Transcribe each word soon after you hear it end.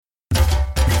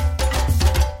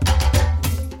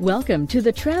Welcome to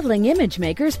the Traveling Image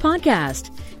Makers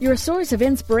Podcast, your source of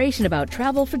inspiration about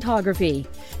travel photography.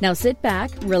 Now sit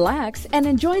back, relax, and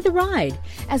enjoy the ride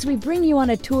as we bring you on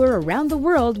a tour around the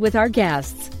world with our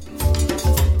guests.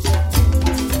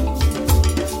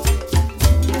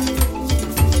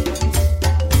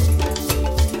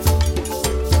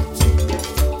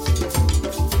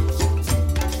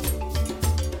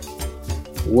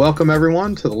 Welcome,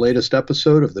 everyone, to the latest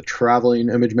episode of the Traveling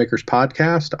Image Makers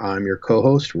Podcast. I'm your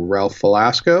co-host, Ralph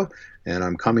Velasco, and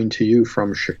I'm coming to you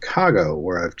from Chicago,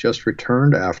 where I've just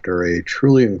returned after a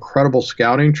truly incredible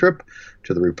scouting trip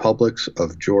to the republics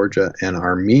of Georgia and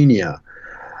Armenia.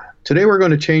 Today, we're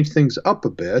going to change things up a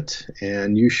bit,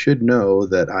 and you should know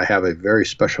that I have a very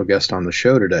special guest on the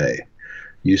show today.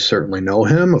 You certainly know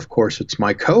him. Of course, it's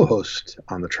my co-host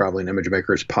on the Traveling Image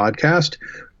Makers Podcast,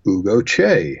 Ugo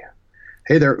Che.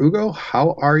 Hey there, Ugo.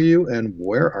 How are you and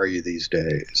where are you these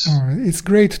days? It's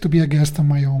great to be a guest on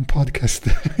my own podcast.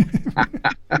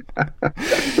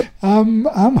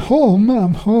 I'm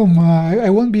home. I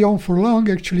won't be home for long.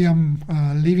 Actually, I'm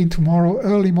leaving tomorrow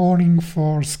early morning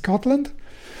for Scotland,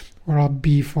 where I'll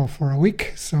be for a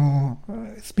week. So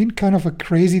it's been kind of a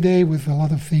crazy day with a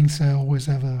lot of things. I always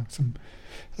have some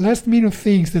last minute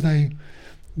things that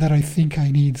I think I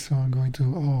need. So I'm going to,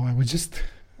 I was just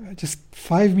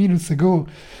 5 minutes ago,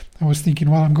 I was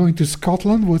thinking, well, I'm going to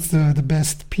Scotland. What's the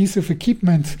best piece of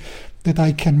equipment that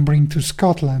I can bring to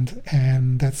Scotland?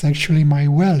 And that's actually my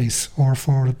wellies, or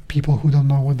for people who don't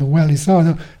know what the wellies are,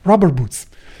 the rubber boots.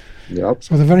 Yep.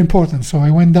 So they're very important. So I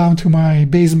went down to my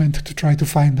basement to try to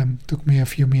find them. Took me a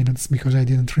few minutes because I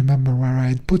didn't remember where I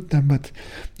had put them. But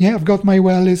yeah, I've got my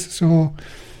wellies, so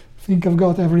I think I've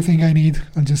got everything I need.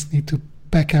 I just need to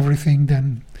pack everything,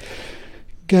 then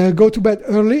go to bed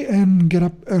early and get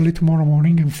up early tomorrow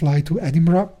morning and fly to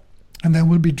Edinburgh. And then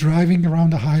we'll be driving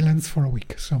around the Highlands for a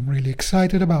week. So I'm really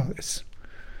excited about this.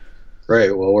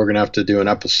 Great. Well, we're going to have to do an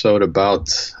episode about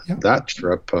that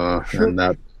trip and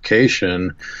that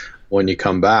vacation when you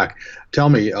come back. Tell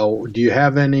me, do you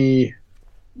have any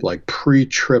like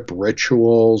pre-trip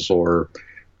rituals or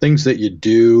things that you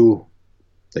do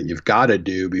that you've got to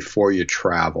do before you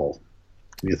travel?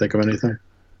 Can you think of anything?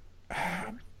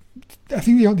 I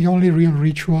think the only real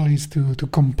ritual is to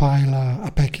compile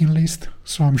a packing list,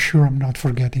 so I'm sure I'm not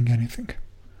forgetting anything.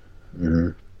 Mm-hmm.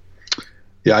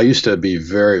 Yeah, I used to be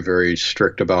very, very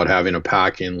strict about having a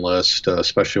packing list,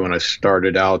 especially when I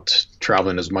started out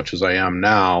traveling as much as I am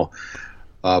now.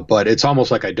 But it's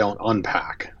almost like I don't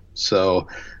unpack. So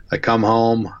I come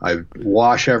home, I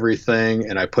wash everything,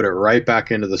 and I put it right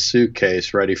back into the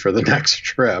suitcase ready for the next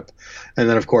trip. And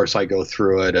then, of course, I go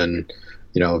through it and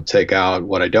take out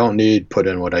what I don't need, put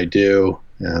in what I do,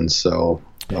 and so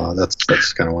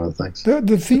that's kind of one of the things.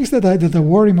 The things that I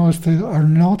worry most are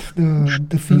not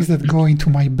the things that go into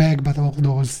my bag, but all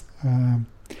those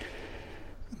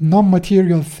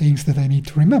non-material things that I need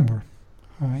to remember,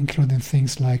 including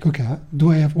things like,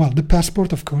 do I have, the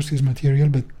passport, of course, is material,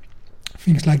 but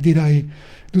things like, did I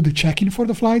do the check-in for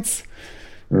the flights?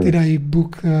 Did I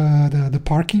book the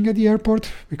parking at the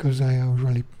airport? Because I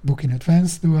usually book in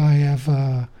advance. Do I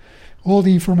have all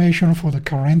the information for the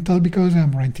car rental because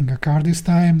I'm renting a car this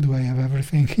time? Do I have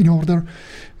everything in order?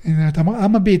 And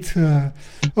I'm a bit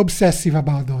obsessive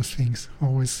about those things.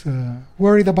 Always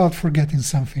worried about forgetting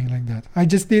something like that. I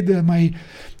just did my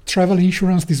travel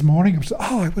insurance this morning.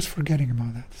 I was forgetting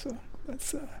about that. So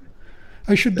that's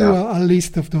I should do a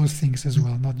list of those things as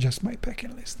well, not just my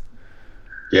packing list.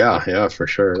 Yeah, for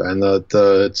sure. And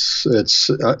it's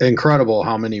incredible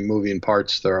how many moving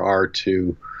parts there are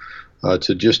to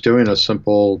just doing a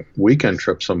simple weekend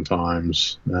trip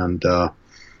sometimes, and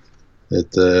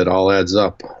it all adds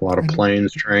up. A lot of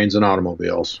planes, trains, and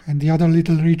automobiles. And the other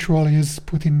little ritual is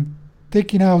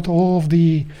taking out all of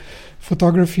the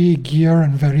photography gear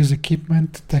and various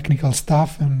equipment, technical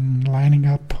stuff, and lining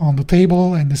up on the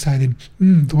table and deciding,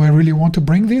 do I really want to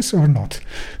bring this or not?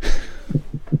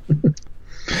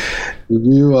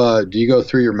 Do you go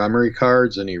through your memory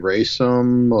cards and erase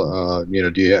them? Do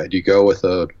you go with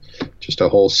just a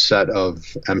whole set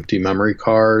of empty memory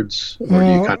cards, or do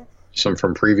you kind of use some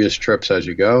from previous trips as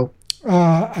you go?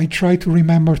 I try to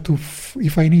remember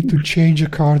if I need to change a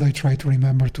card, I try to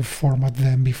remember to format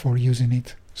them before using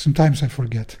it. Sometimes I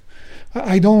forget.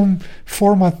 I don't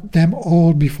format them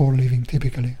all before leaving,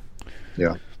 typically.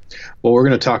 Yeah. Well, we're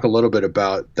going to talk a little bit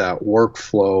about that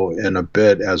workflow in a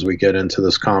bit as we get into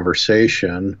this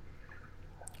conversation.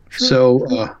 Sure.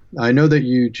 So I know that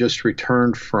you just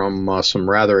returned from some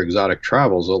rather exotic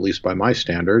travels, at least by my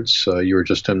standards. You were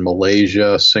just in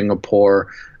Malaysia, Singapore,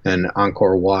 and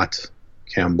Angkor Wat,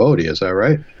 Cambodia. Is that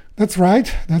right? That's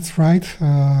right.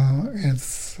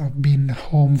 It's I've been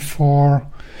home for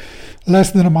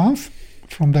less than a month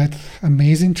from that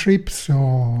amazing trip.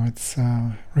 So it's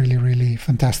a really, really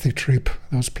fantastic trip.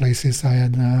 Those places, I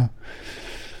had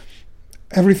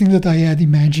everything that I had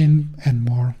imagined and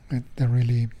more. They're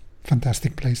really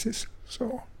fantastic places.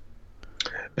 So.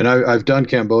 And I've done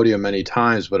Cambodia many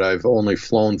times, but I've only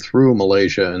flown through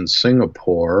Malaysia and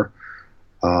Singapore.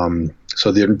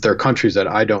 So they're countries that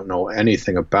I don't know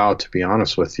anything about, to be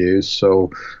honest with you.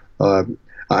 So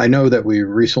I know that we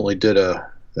recently did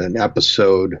an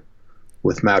episode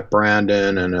with Matt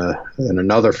Brandon and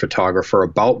another photographer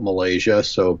about Malaysia,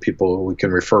 so we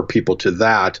can refer people to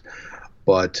that.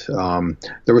 But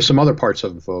there were some other parts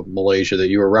of Malaysia that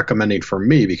you were recommending for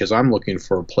me, because I'm looking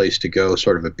for a place to go,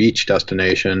 sort of a beach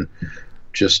destination,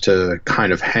 just to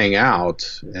kind of hang out.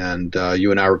 And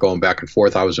you and I were going back and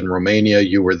forth. I was in Romania.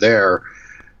 You were there.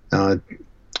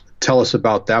 Tell us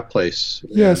about that place.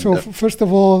 Yeah, so first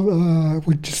of all,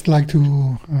 we'd just like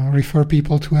to refer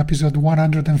people to episode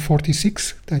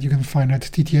 146 that you can find at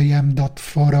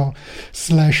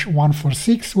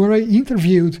ttim.photo/146, where I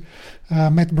interviewed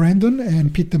Matt Brandon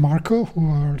and Pete DeMarco,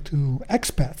 who are two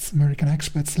expats, American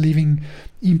expats living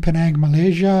in Penang,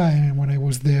 Malaysia. And when I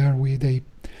was there, they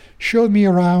showed me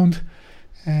around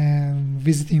and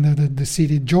visiting the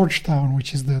city Georgetown,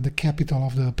 which is the capital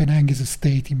of the Penang is a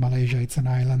state in Malaysia. It's an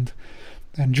island,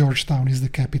 and Georgetown is the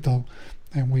capital.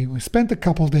 And we spent a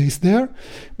couple of days there.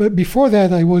 But before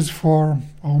that, I was for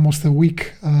almost a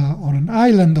week on an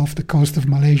island off the coast of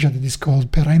Malaysia that is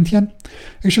called Perhentian.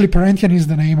 Actually, Perhentian is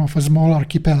the name of a small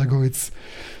archipelago. It's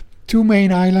two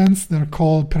main islands. They're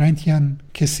called Perhentian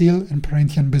Kecil and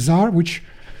Perhentian Besar, which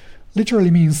literally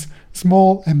means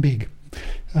small and big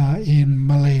in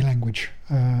Malay language.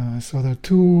 So there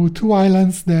are two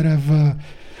islands that have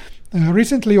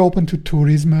recently opened to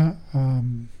tourism,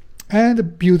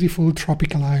 and beautiful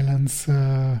tropical islands,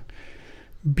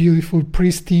 beautiful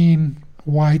pristine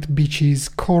white beaches,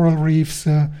 coral reefs.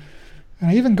 And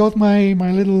I even got my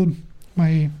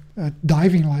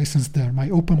diving license there, my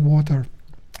open water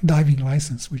diving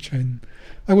license, which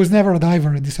I was never a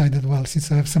diver. I decided, well, since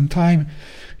I have some time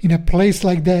in a place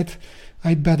like that,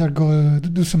 I'd better go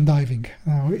do some diving.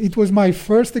 It was my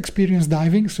first experience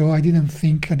diving, so I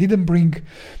didn't bring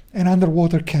an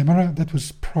underwater camera. That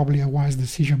was probably a wise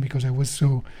decision, because I was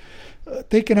so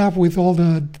taken up with all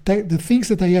the things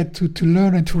that I had to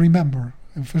learn and to remember.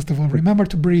 And first of all, remember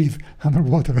to breathe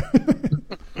underwater.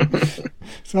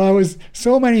 So I was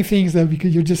so many things that,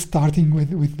 because you're just starting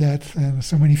with that, and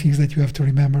so many things that you have to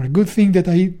remember. A good thing that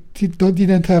I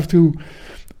didn't have to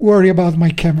worry about my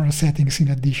camera settings in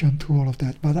addition to all of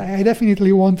that. But I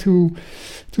definitely want to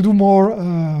do more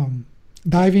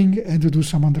diving and to do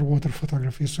some underwater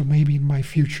photography. So maybe in my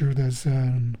future there's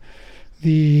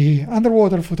the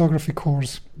underwater photography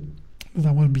course that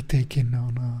I will be taking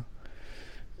on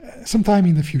sometime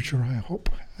in the future, I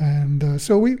hope. And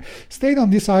so we stayed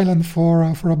on this island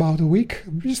for about a week,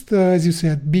 just as you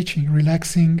said, beaching,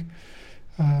 relaxing.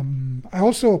 I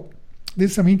also did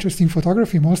some interesting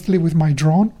photography, mostly with my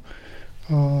drone.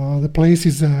 The place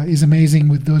is amazing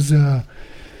with those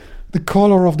the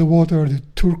color of the water, the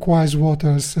turquoise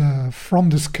waters from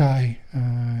the sky,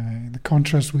 the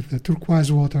contrast with the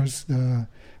turquoise waters, the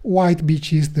white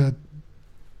beaches, the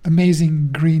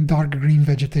amazing dark green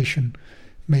vegetation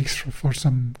makes for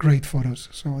some great photos.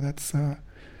 So that's a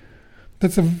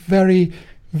very,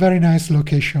 very nice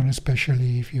location,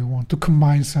 especially if you want to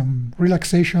combine some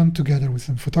relaxation together with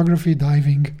some photography,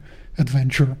 diving,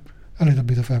 adventure, a little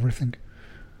bit of everything.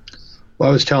 Well,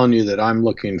 I was telling you that I'm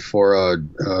looking for a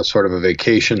sort of a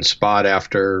vacation spot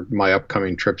after my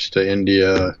upcoming trips to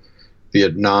India,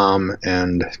 Vietnam,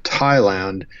 and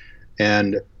Thailand.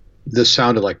 And this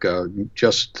sounded like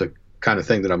just the kind of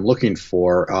thing that I'm looking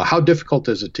for. How difficult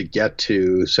is it to get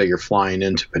to, say you're flying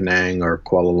into Penang or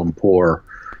Kuala Lumpur?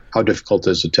 How difficult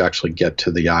is it to actually get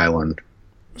to the island?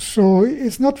 So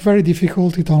it's not very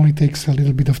difficult. It only takes a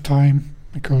little bit of time,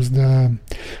 because there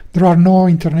are no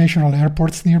international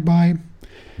airports nearby.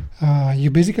 You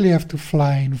basically have to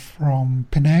fly in from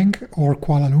Penang or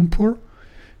Kuala Lumpur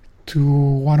to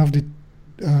one of the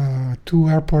two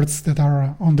airports that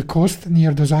are on the coast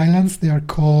near those islands. They are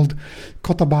called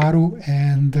Kota Bharu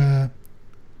and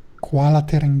Kuala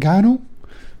Terengganu.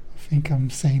 I think I'm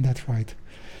saying that right.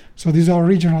 So these are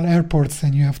regional airports,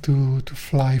 and you have to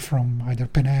fly from either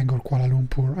Penang or Kuala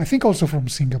Lumpur. I think also from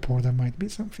Singapore there might be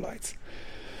some flights.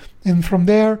 And from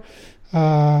there,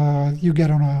 you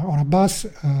get on a bus.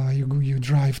 You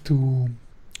drive to.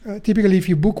 Typically, if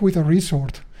you book with a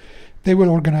resort, they will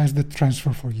organize the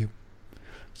transfer for you.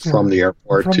 So from the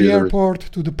airport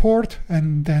to the port,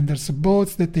 and then there's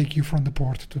boats that take you from the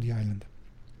port to the island.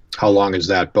 How long is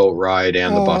that boat ride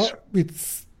and the bus?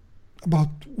 It's about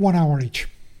 1 hour each.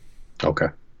 Okay.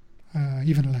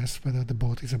 Even less, but the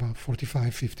boat is about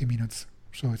 45, 50 minutes.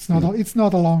 So it's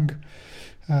not a long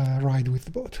ride with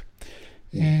the boat.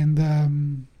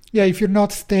 And if you're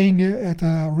not staying at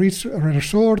a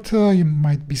resort, you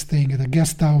might be staying at a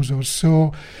guest house or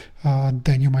so.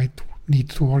 Then you might need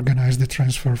to organize the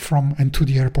transfer from and to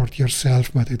the airport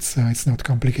yourself, but it's not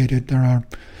complicated. There are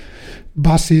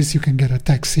buses, you can get a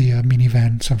taxi, a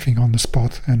minivan, something on the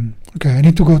spot, and okay, I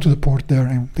need to go to the port there,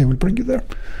 and they will bring you there.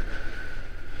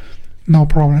 No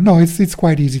problem. No, it's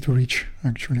quite easy to reach,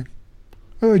 actually.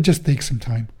 It just takes some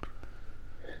time.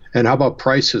 And how about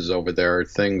prices over there? Are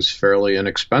things fairly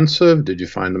inexpensive? Did you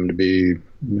find them to be,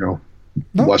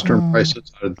 Western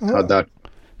prices? How'd that?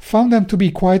 Found them to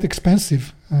be quite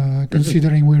expensive,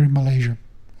 considering we're in Malaysia.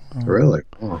 Really?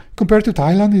 Oh. Compared to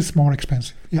Thailand, it's more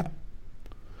expensive. Yeah.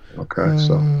 Okay,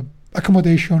 so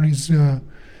accommodation is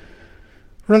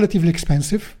relatively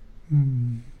expensive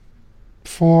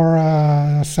for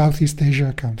a Southeast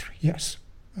Asia country. Yes.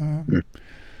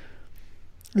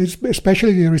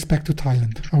 Especially in respect to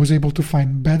Thailand. I was able to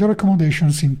find better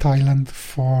accommodations in Thailand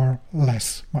for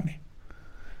less money.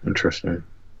 Interesting.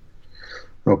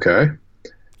 Okay.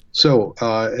 So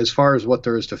as far as what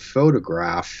there is to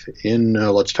photograph in,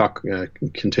 let's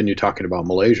continue talking about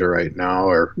Malaysia right now,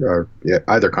 or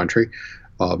either country.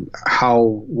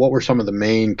 What were some of the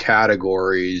main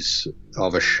categories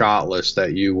of a shot list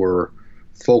that you were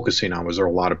focusing on? Was there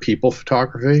a lot of people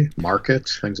photography,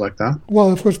 markets, things like that? Well,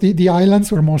 of course, the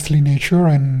islands were mostly nature,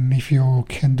 and if you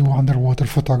can do underwater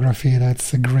photography,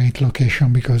 that's a great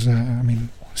location because,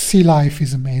 sea life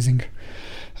is amazing.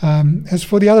 As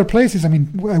for the other places,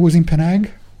 I was in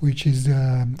Penang, which is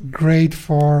great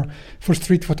for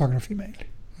street photography mainly.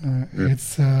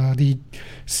 It's the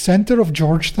center of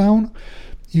Georgetown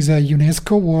is a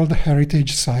UNESCO World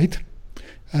Heritage Site,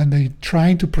 and they're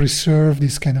trying to preserve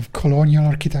this kind of colonial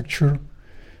architecture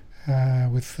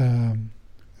and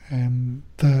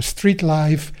the street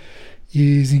life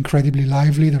is incredibly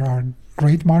lively. There are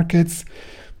great markets.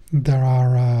 There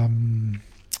are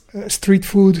street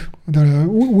food.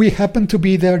 We happened to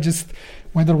be there just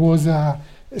when there was a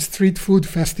street food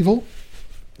festival.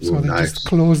 So they just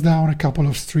closed down a couple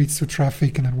of streets to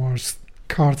traffic, and there was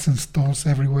carts and stalls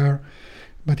everywhere.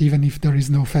 But even if there is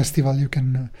no festival, you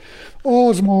can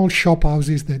all small shop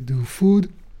houses that do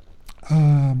food.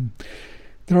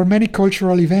 There are many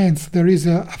cultural events. There is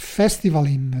a festival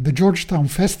the Georgetown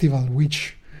Festival,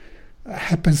 which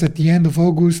happens at the end of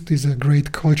August. It's a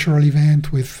great cultural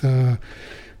event with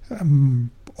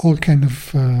all kind of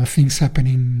things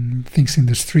happening, things in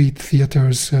the street,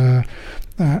 theaters,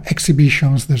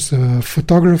 exhibitions. There's a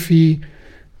photography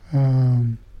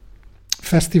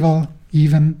festival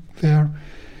even there.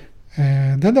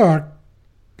 And then there are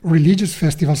religious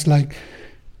festivals, like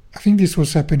I think this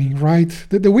was happening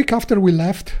the week after we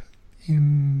left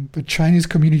in the Chinese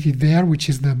community there, which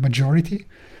is the majority.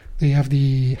 They have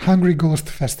the Hungry Ghost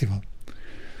Festival.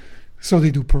 So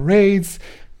they do parades,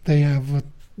 they have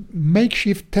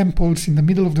makeshift temples in the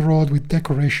middle of the road with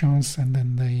decorations, and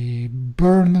then they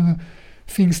burn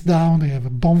things down. They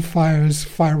have bonfires,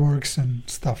 fireworks, and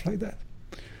stuff like that.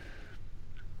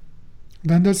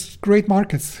 Then there's great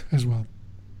markets as well.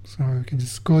 So you can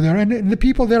just go there. And the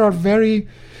people there are very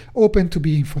open to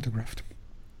being photographed.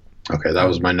 Okay, that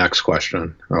was my next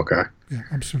question. Okay. Yeah,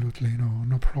 absolutely.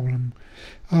 No problem.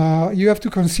 You have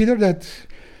to consider that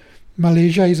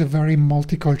Malaysia is a very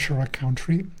multicultural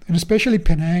country. And especially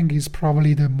Penang is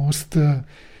probably the most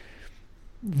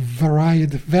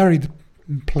varied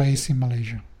place in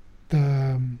Malaysia.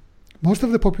 Most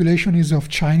of the population is of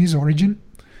Chinese origin,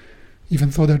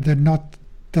 even though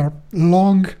they're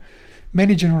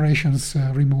many generations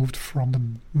removed from the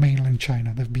mainland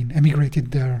China. They've been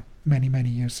emigrated there many, many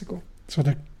years ago. So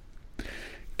they're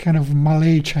kind of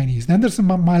Malay Chinese. Then there's a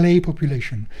Malay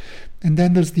population. And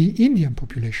then there's the Indian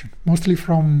population, mostly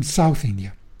from South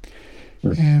India.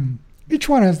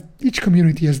 Each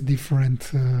community has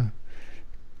different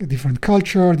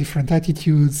culture, different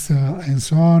attitudes, and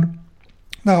so on.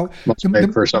 Now, must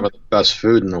make for some of the best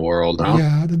food in the world, huh?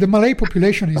 Yeah, the Malay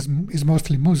population is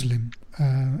mostly Muslim.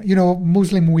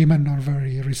 Muslim women are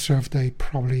very reserved. They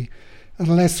probably are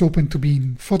less open to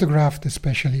being photographed,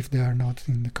 especially if they are not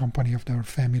in the company of their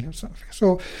family or something.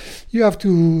 So you have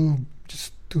to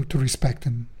just to respect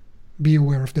and be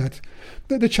aware of that.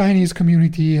 The Chinese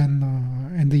community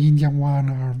and the Indian one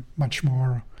are much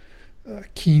more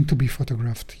keen to be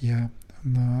photographed. Yeah,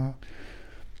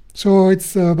 so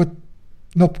it's but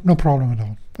no problem at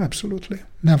all. Absolutely,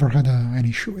 never had any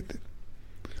issue with it.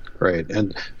 Right.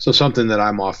 And so something that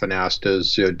I'm often asked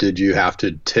is, did you have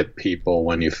to tip people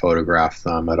when you photograph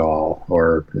them at all?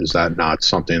 Or is that not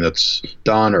something that's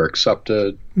done or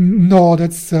accepted? No,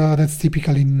 that's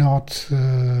typically not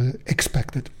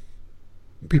expected.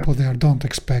 People there don't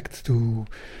expect to.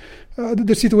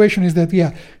 The situation is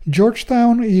that,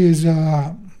 Georgetown is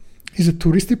a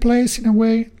touristy place in a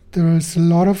way. There's a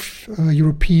lot of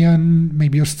European,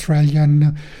 maybe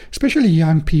Australian, especially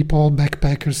young people,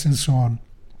 backpackers, and so on.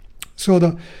 So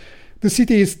the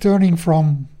city is turning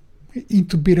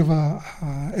into a bit of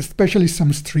especially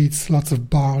some streets, lots of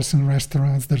bars and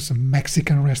restaurants. There's a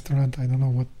Mexican restaurant. I don't know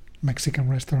what Mexican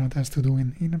restaurant has to do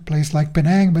in a place like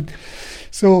Penang, but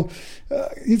so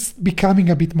it's becoming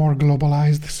a bit more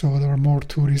globalized. So there are more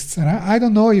tourists, and I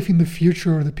don't know if in the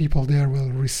future the people there will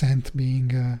resent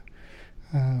being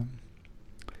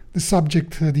the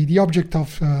subject, the object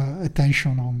of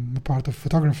attention on the part of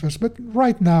photographers. But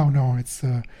right now, no, it's.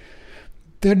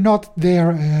 They're not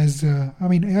there as,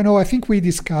 I think we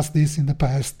discussed this in the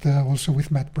past also with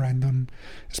Matt Brandon,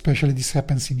 especially this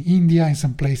happens in India in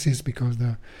some places because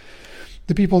the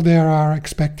people there are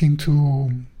expecting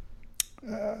to,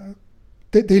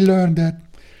 they learn that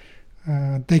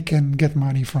they can get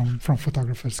money from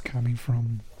photographers coming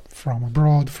from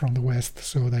abroad, from the West,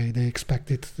 so they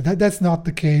expect it. That's not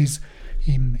the case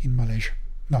in Malaysia,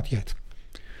 not yet.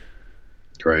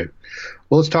 Great.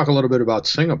 Well, let's talk a little bit about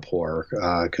Singapore,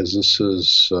 because this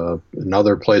is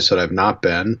another place that I've not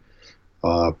been.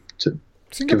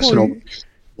 Give us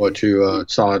what you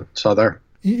saw there.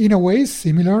 In a way,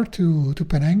 similar to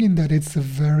Penang in that it's a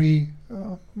very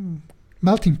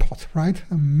melting pot, right?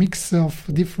 A mix of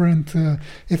different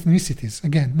ethnicities.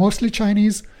 Again, mostly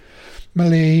Chinese,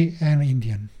 Malay, and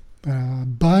Indian. A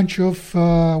bunch of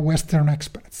Western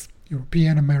expats,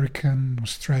 European, American,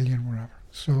 Australian, wherever.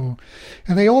 So,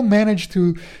 and they all managed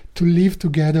to live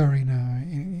together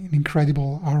in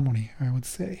incredible harmony, I would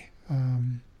say.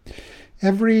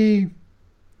 Every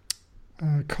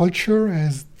culture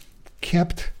has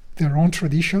kept their own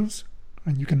traditions,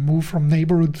 and you can move from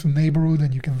neighborhood to neighborhood,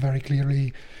 and you can very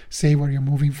clearly say where you're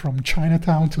moving from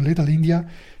Chinatown to Little India.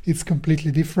 It's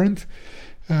completely different.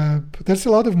 But there's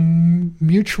a lot of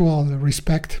mutual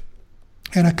respect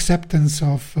and acceptance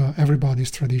of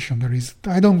everybody's tradition.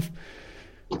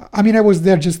 I was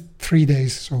there just 3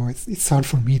 days, so it's hard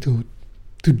for me to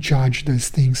judge those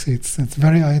things. I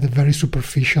had a very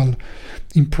superficial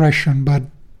impression, but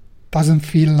doesn't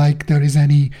feel like there is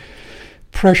any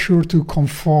pressure to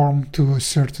conform to a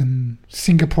certain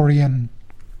Singaporean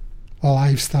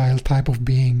lifestyle type of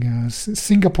being.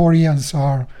 Singaporeans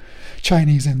are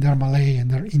Chinese and they're Malay and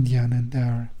they're Indian and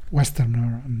they're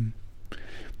Westerner,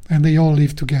 and they all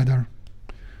live together.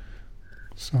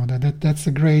 So that's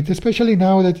a great, especially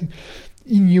now that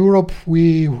in Europe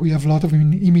we have a lot of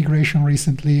immigration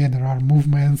recently, and there are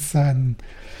movements. And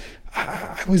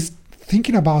I was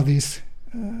thinking about this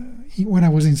when I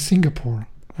was in Singapore,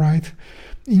 right?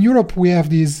 In Europe we have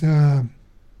these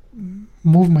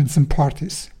movements and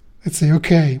parties that say,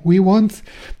 okay, we want,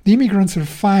 the immigrants are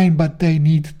fine, but they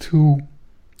need to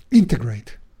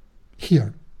integrate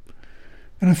here.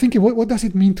 And I'm thinking, what does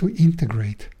it mean to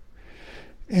integrate?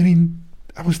 And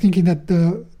I was thinking that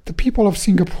the people of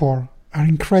Singapore are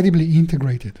incredibly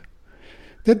integrated.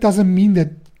 That doesn't mean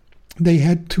that they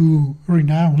had to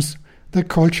renounce their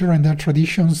culture and their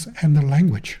traditions and their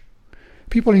language.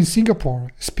 People in Singapore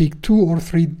speak 2 or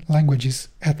 3 languages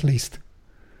at least.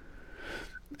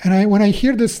 And when I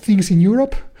hear those things in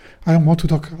Europe, I don't want to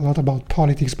talk a lot about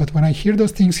politics, but when I hear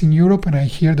those things in Europe and I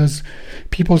hear those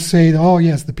people say, oh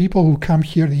yes, the people who come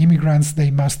here, the immigrants,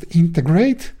 they must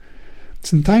integrate,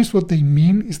 sometimes what they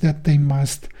mean is that they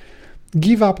must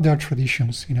give up their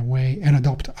traditions in a way and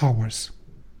adopt ours,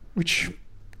 which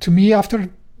to me, after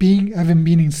having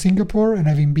been in Singapore and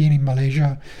having been in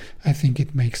Malaysia, I think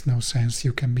it makes no sense.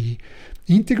 You can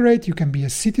integrate, you can be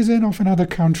a citizen of another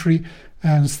country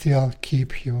and still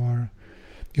keep your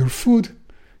food,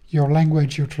 your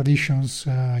language, your traditions,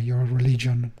 your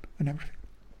religion and everything.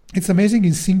 It's amazing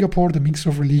in Singapore, the mix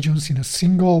of religions in a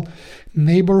single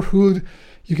neighborhood.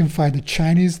 You can find a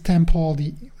Chinese temple.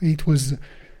 It was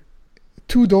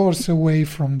 2 doors away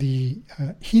from the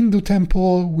Hindu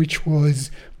temple, which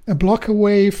was a block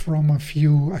away from a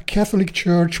Catholic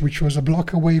church, which was a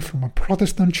block away from a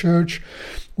Protestant church,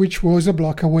 which was a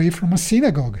block away from a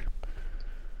synagogue.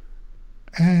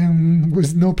 And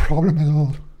was no problem at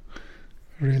all,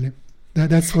 really.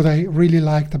 That's what I really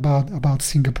liked about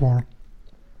Singapore,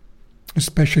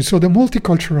 especially. So the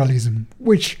multiculturalism,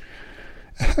 which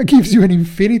gives you an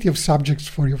infinity of subjects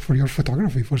for your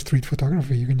photography, for street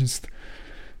photography. You can just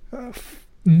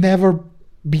never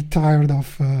be tired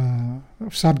of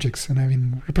subjects and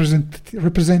having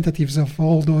representatives of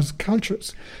all those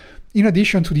cultures, in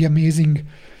addition to the amazing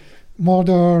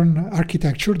modern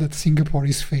architecture that Singapore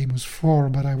is famous for.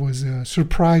 But I was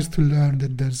surprised to learn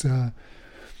that there's a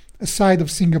side of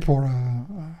Singapore,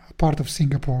 a part of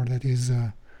Singapore that is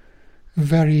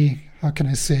very, how can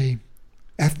I say,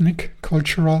 ethnic,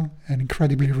 cultural, and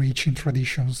incredibly rich in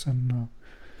traditions and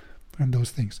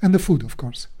those things. And the food, of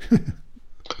course.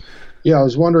 Yeah, I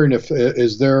was wondering if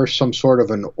is there some sort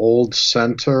of an old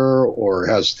center, or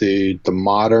has these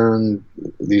modern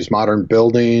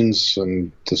buildings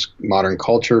and this modern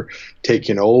culture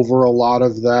taken over a lot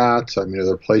of that? I mean, are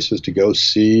there places to go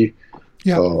see?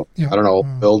 Yeah, I don't know,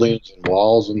 buildings and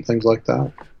walls and things like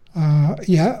that.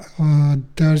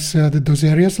 There's those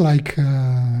areas like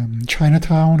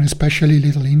Chinatown, especially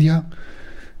Little India.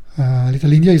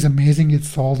 Little India is amazing.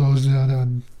 It's all those.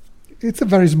 It's a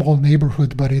very small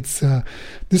neighborhood, but it's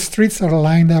the streets are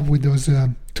lined up with those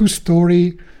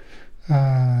 2-story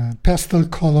pastel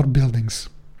color buildings,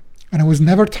 and I was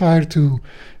never tired to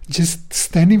just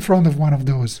stand in front of one of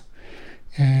those.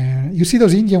 And you see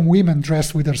those Indian women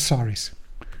dressed with their saris,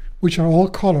 which are all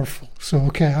colorful. So,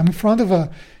 okay, I'm in front of a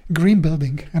green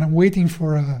building, and I'm waiting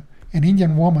for an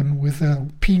Indian woman with a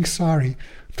pink sari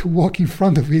to walk in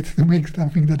front of it to make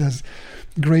something that has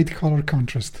great color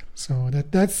contrast. So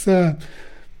that's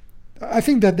I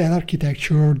think that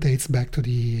architecture dates back to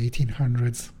the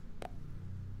 1800s,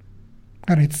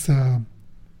 and it's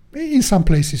in some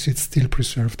places it's still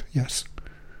preserved. Yes.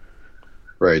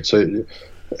 Right. So,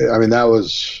 I mean, that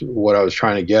was what I was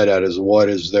trying to get at, is what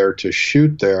is there to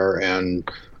shoot there.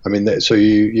 And I mean, so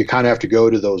you kind of have to go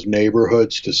to those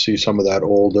neighborhoods to see some of that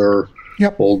old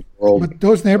world. But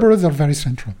those neighborhoods are very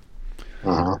central.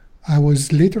 I was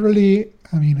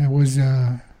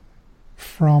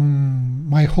from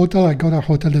my hotel, I got a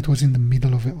hotel that was in the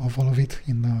middle of all of it,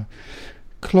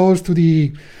 close to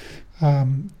the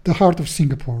heart of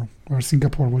Singapore, where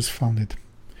Singapore was founded,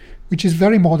 which is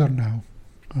very modern now.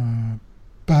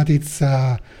 But it's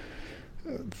a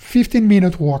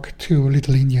 15-minute walk to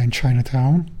Little India in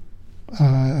Chinatown,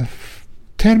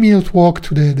 10-minute walk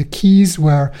to the quays,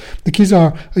 where the quays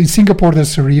are in Singapore.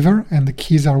 There's a river, and the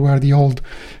quays are where the old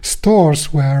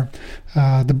stores where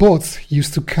the boats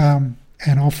used to come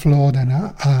and offload and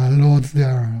load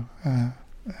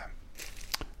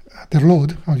their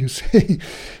load, how you say.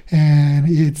 And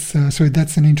it's so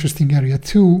that's an interesting area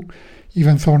too,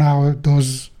 even though now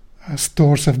those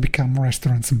stores have become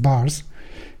restaurants and bars.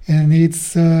 And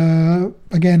it's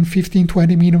again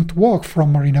 15-20 minute walk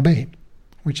from Marina Bay,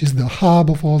 which is the hub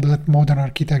of all that modern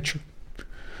architecture.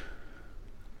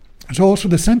 So also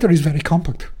the center is very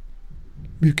compact.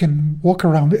 You can walk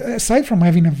around. Aside from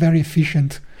having a very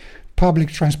efficient public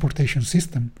transportation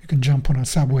system, you can jump on a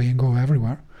subway and go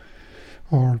everywhere,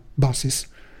 or buses.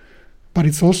 But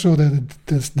it's also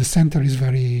the center is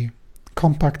very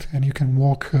compact, and you can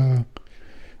walk.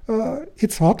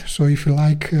 It's hot, so if you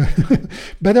like,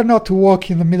 better not to walk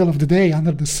in the middle of the day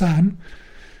under the sun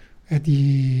at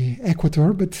the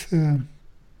equator, but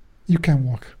you can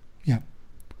walk. Yeah.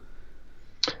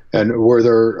 And were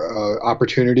there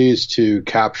opportunities to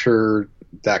capture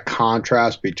that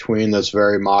contrast between this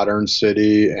very modern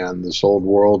city and this old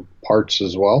world parts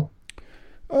as well?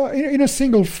 In a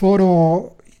single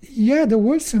photo, yeah, there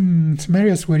were some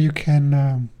areas where you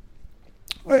can.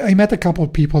 I met a couple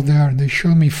of people there, and they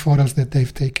showed me photos that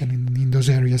they've taken in those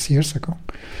areas years ago.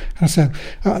 And I said,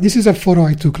 this is a photo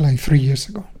I took like 3 years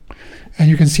ago. And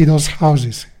you can see those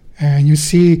houses. And you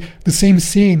see the same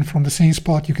scene from the same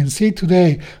spot. You can see it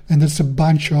today, and there's a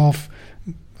bunch of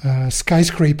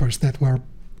skyscrapers that were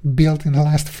built in the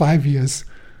last 5 years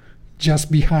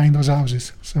just behind those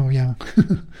houses. So, yeah.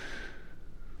 A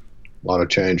lot of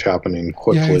change happening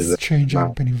quickly. Yeah, it's change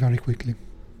happening very quickly.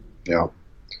 Yeah.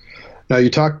 Now, you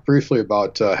talked briefly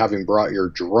about having brought your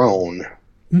drone.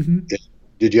 Mm-hmm.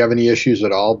 Did you have any issues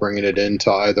at all bringing it into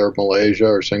either Malaysia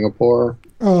or Singapore?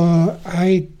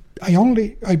 I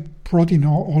brought in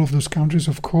all of those countries,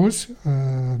 of course.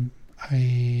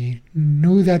 I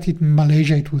knew that in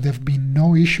Malaysia it would have been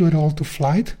no issue at all to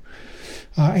fly it.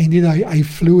 Indeed, I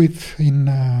flew it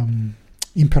in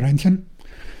Perhentian,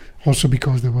 also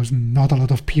because there was not a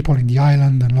lot of people in the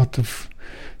island and a lot of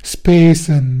space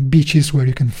and beaches where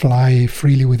you can fly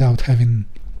freely without having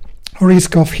a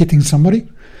risk of hitting somebody.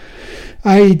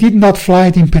 I did not fly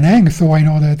it in Penang, though I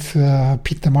know that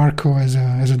Pete DeMarco has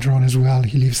a drone as well.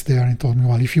 He lives there, and told me,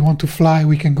 well, if you want to fly,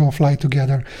 we can go fly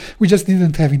together. We just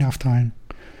didn't have enough time.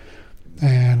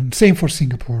 And same for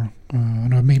Singapore.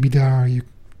 Maybe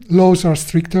laws are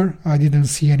stricter. I didn't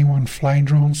see anyone flying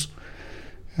drones.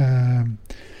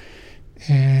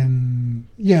 And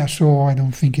so I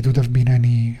don't think it would have been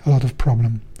a lot of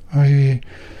problem. I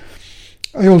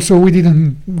also, we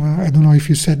didn't, I don't know if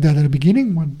you said that at the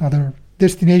beginning, one other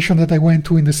destination that I went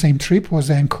to in the same trip was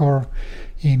Angkor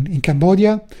in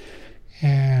Cambodia.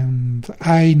 And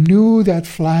I knew that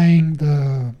flying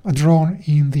a drone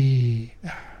in the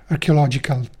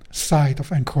archaeological site of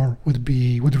Angkor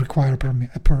would require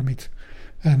a permit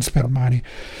and spend money.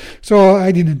 So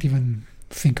I didn't even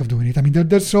think of doing it. I mean,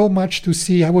 there's so much to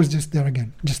see. I was just there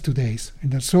again, just 2 days.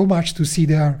 And there's so much to see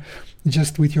there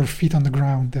just with your feet on the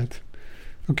ground that,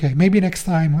 okay, maybe next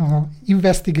time I'll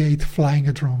investigate flying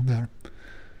a drone there.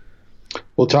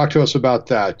 Well, talk to us about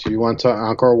that. You went to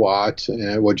Angkor Wat.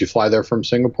 Would you fly there from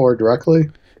Singapore directly?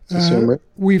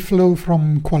 We flew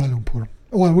from Kuala Lumpur.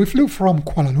 Well, we flew from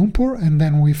Kuala Lumpur, and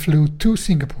then we flew to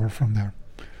Singapore from there.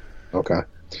 Okay.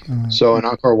 So in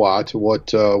Angkor Wat, what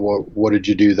did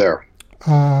you do there?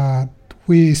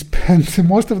 We spent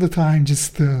most of the time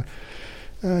just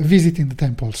visiting the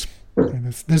temples.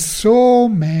 And there's so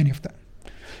many of them,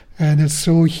 and they're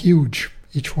so huge.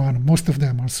 Each one, most of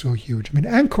them are so huge. I mean,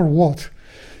 Angkor Wat.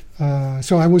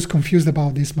 So I was confused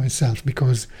about this myself,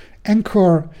 because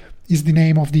Angkor is the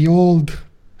name of the old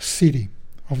city,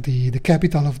 of the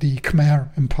capital of the Khmer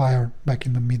Empire back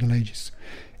in the Middle Ages.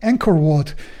 Angkor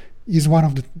Wat is one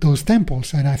of those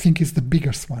temples, and I think it's the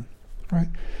biggest one, right?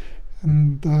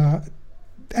 And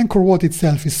Angkor Wat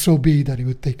itself is so big that it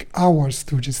would take hours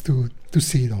to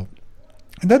see it all.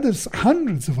 And then there's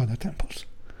hundreds of other temples,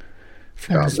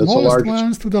 from the smallest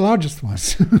ones to the largest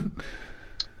ones.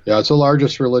 Yeah, it's the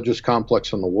largest religious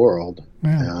complex in the world.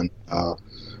 Yeah. And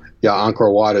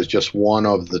Angkor Wat is just one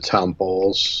of the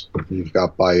temples. You've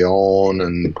got Bayonne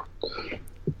and...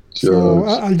 So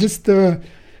I'll just...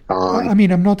 I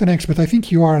mean, I'm not an expert. I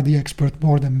think you are the expert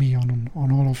more than me on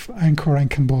all of Angkor and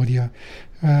Cambodia.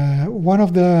 One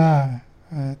of the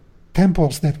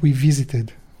temples that we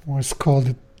visited was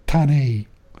called Tanay.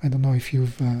 I don't know if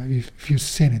you've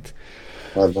seen it.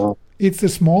 I know. It's a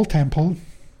small temple,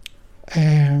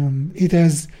 and it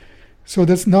has... So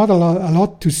there's not a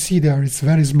lot to see there. It's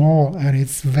very small, and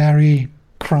it's very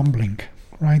crumbling,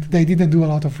 right? They didn't do a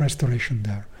lot of restoration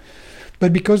there.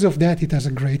 But because of that, it has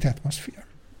a great atmosphere.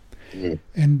 Mm.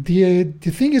 And the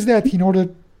thing is that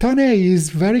Tanay is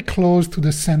very close to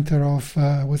the center of,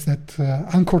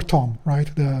 Angkor Thom, right?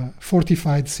 The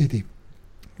fortified city.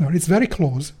 Now, it's very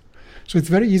close, so it's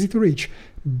very easy to reach.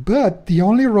 But the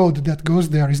only road that goes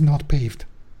there is not paved.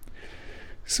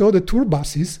 So the tour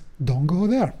buses don't go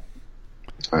there.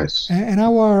 Nice. And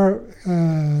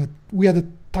we had a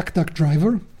tuk-tuk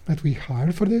driver that we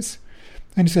hired for this.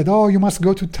 And he said, "Oh, you must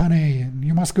go to Tanay, and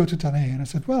you must go to Tanay." And I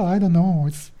said, "Well, I don't know.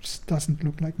 It just doesn't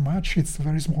look like much. It's a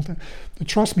very small town.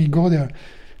 Trust me, go there."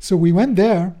 So we went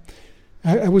there.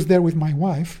 I was there with my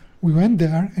wife. We went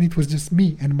there, and it was just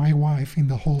me and my wife in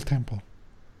the whole temple.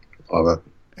 Love it.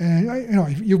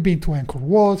 And you've been to Angkor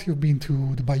Wat, you've been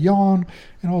to the Bayonne,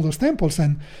 and all those temples.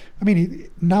 And I mean,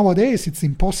 nowadays it's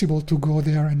impossible to go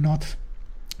there and not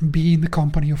be in the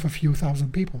company of a few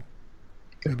thousand people.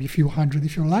 Maybe a few hundred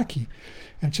if you're lucky.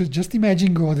 And just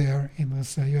imagine go there in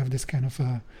this, you have this kind of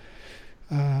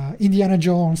Indiana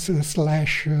Jones /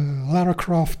 Lara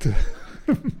Croft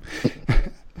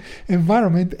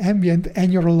environment, ambient,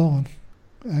 and you're alone.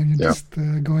 And you're just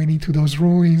going into those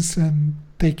ruins and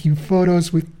taking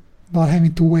photos with not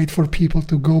having to wait for people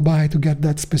to go by to get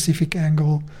that specific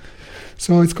angle.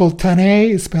 So it's called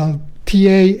Tanay. It's spelled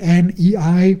Tanei, and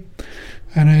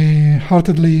I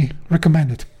heartedly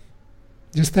recommend it.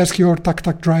 Just ask your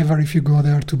tuk-tuk driver if you go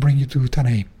there to bring you to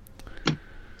Tanay.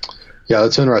 Yeah,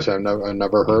 that's interesting. I've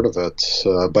never heard of it.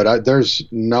 But there's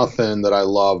nothing that I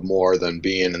love more than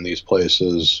being in these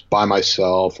places by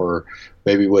myself, or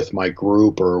maybe with my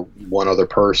group or one other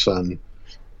person,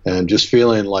 and just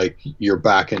feeling like you're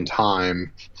back in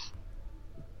time,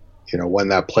 when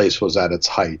that place was at its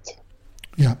height.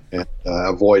 Yeah. And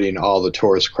avoiding all the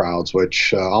tourist crowds,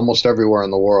 which almost everywhere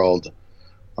in the world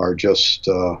are just...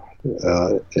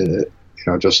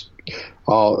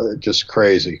 just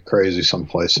crazy some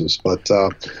places. But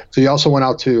so you also went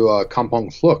out to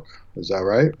Kampong Phluc, is that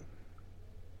right?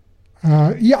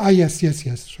 Yes.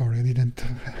 Sorry, I didn't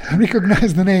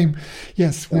recognize the name.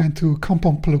 Yes, we went to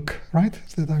Kampong Phluc, right?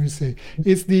 Is that how you say?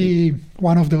 It's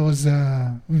one of those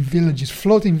villages,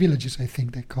 floating villages, I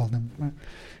think they call them.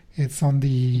 It's on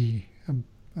the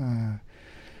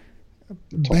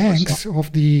banks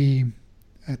of the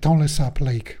Tonle Sap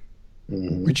Lake.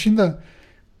 Mm-hmm. Which in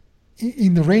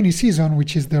the rainy season,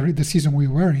 which is the season we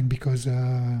were in, because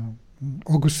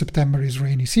August, September is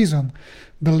rainy season,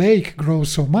 the lake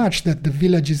grows so much that the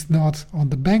village is not on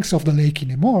the banks of the lake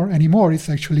anymore. It's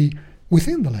actually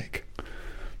within the lake,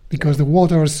 because the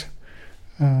waters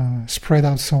spread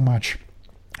out so much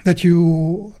that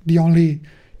the only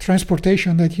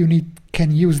transportation that you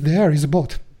can use there is a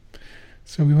boat.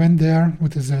 So we went there,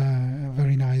 which is a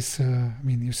very nice,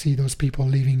 you see those people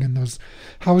living in those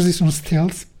houses on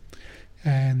stilts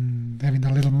and having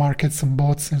the little markets and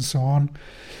boats and so on.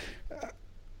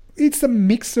 It's a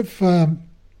mix of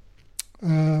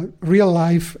real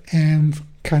life and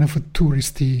kind of a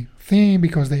touristy thing,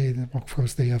 because they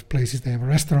have places, they have a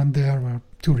restaurant there where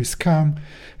tourists come,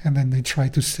 and then they try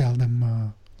to sell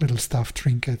them little stuff,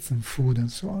 trinkets and food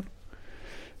and so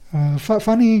on.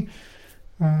 Funny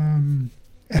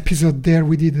episode there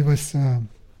we did was,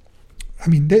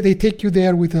 they take you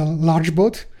there with a large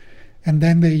boat, and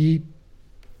then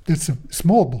there's a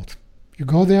small boat. You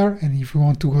go there, and if you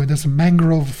want to go, there's a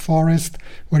mangrove forest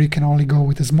where you can only go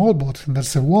with a small boat, and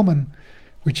there's a woman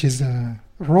which is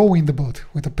rowing the boat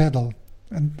with a pedal.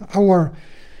 And our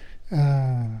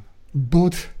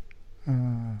boat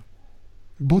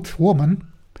woman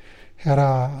had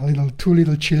two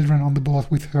little children on the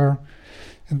boat with her.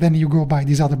 And then you go by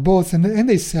these other boats, and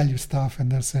they sell you stuff.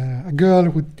 And there's a girl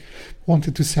who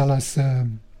wanted to sell us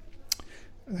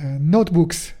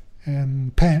notebooks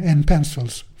and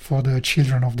pencils for the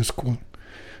children of the school.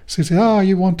 So you say,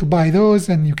 you want to buy those,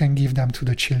 and you can give them to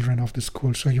the children of the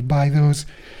school. So you buy those,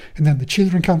 and then the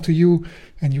children come to you,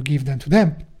 and you give them to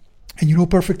them. And you know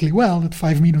perfectly well that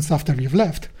 5 minutes after you've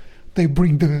left, they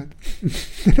bring the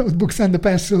notebooks and the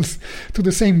pencils to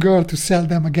the same girl to sell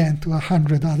them again to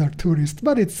 100 other tourists.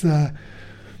 But it's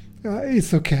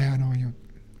okay. I know you.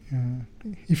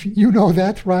 If you know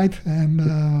that, right? And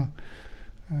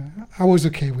I was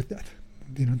okay with that.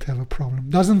 Didn't have a problem.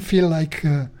 Doesn't feel like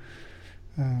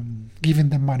giving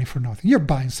them money for nothing. You're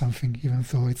buying something, even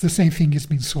though it's the same thing has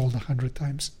been sold 100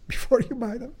 times before you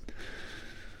buy them.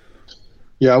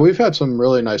 Yeah, we've had some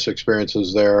really nice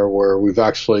experiences there where we've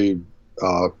actually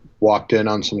walked in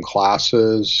on some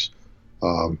classes,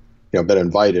 been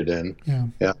invited in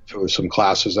to some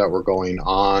classes that were going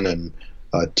on, and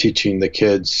teaching the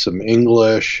kids some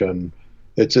English, and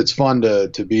it's fun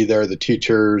to be there. The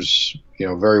teachers,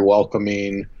 very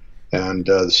welcoming, and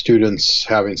the students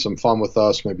having some fun with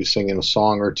us, maybe singing a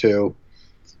song or two.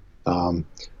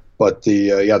 But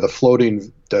the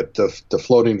floating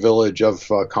village of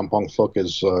Kampong Phuk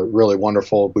is really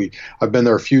wonderful. I've been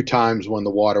there a few times when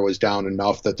the water was down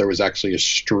enough that there was actually a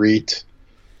street,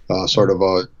 sort of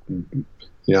a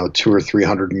 200 or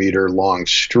 300 meter long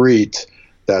street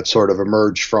that sort of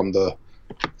emerged from the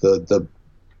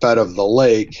bed of the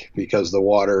lake, because the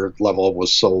water level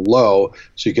was so low,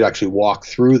 so you could actually walk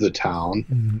through the town.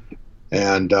 Mm-hmm.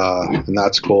 And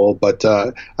that's cool. But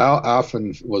I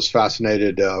often was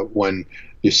fascinated when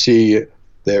you see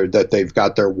that they've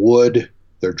got their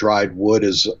dried wood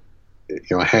is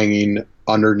hanging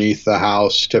underneath the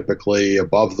house, typically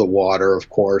above the water.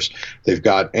 Of course, they've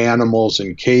got animals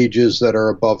in cages that are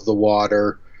above the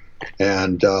water,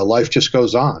 and life just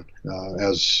goes on.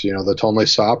 As the Tonle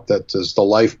Sap, that is the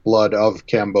lifeblood of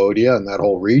Cambodia and that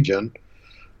whole region.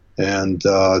 And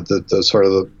the sort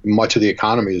of much of the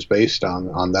economy is based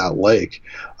on that lake.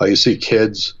 You see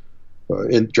kids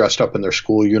dressed up in their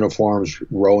school uniforms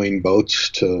rowing boats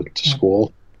to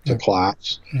school, to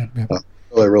class.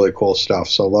 Really, really cool stuff.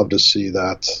 So I love to see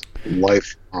that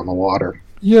life on the water.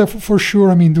 Yeah, for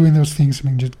sure. Doing those things,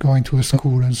 just going to a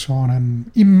school and so on, and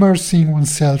immersing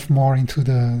oneself more into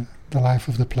the life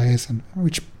of the place, and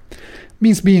which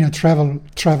means being a traveler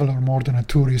more than a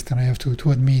tourist. And I have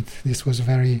to admit, this was a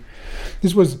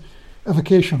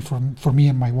vacation for me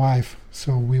and my wife.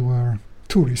 So we were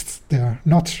tourists there,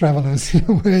 not travelers in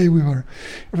a way. We were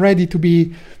ready to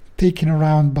be taken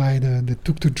around by the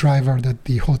tuk-tuk driver that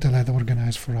the hotel had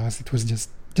organized for us. It was just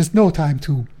no time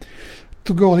to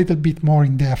go a little bit more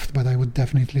in depth, but I would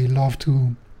definitely love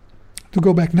to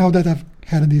go back now that I've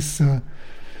had this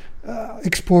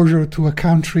exposure to a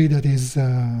country that is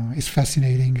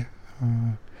fascinating.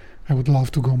 I would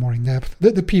love to go more in depth.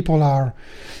 The people are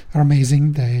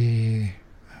amazing. They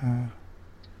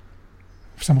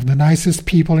some of the nicest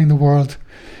people in the world,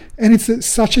 and it's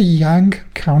such a young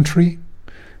country.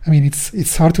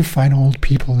 It's hard to find old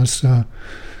people. There's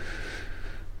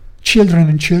children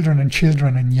and children and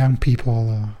children and young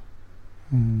people.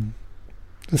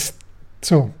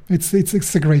 So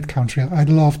it's a great country. I'd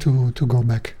love to go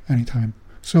back anytime.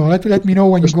 So let me know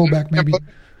when you go back, maybe.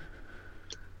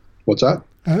 What's that?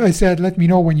 I said, let me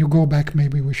know when you go back.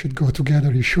 Maybe we should go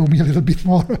together. You show me a little bit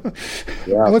more.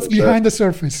 What's behind the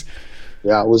surface.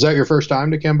 Yeah. Was that your first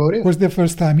time to Cambodia? It was the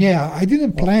first time. Yeah. I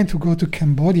didn't plan to go to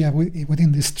Cambodia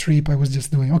within this trip. I was just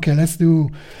doing, okay, let's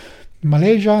do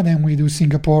Malaysia, then we do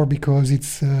Singapore because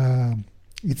it's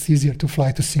easier to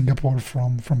fly to Singapore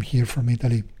from here, from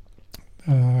Italy.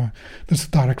 There's a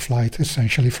direct flight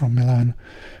essentially from Milan.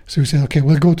 So we said, okay,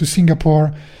 we'll go to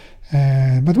Singapore.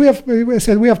 But we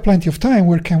said we have plenty of time.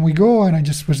 Where can we go? And I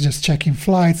was just checking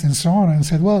flights and so on. And I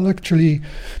said, well, actually,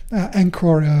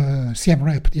 Angkor Siem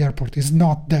Reap, the airport, is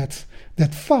not that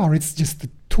far. It's just a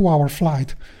 2-hour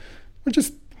flight. We'll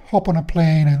just hop on a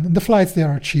plane, and the flights there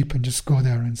are cheap, and just go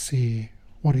there and see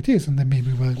what it is. And then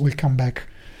maybe we'll come back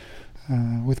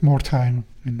with more time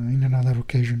in another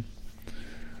occasion.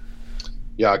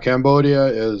 Yeah, Cambodia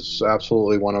is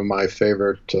absolutely one of my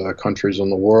favorite countries in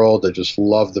the world. I just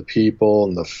love the people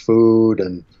and the food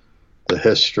and the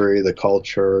history, the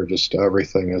culture, just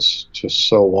everything is just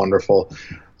so wonderful.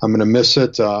 I'm going to miss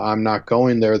it. I'm not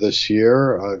going there this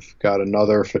year. I've got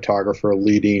another photographer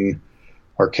leading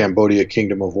our Cambodia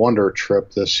Kingdom of Wonder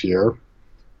trip this year,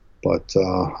 but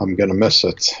I'm going to miss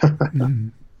it. Mm-hmm.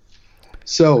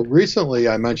 So recently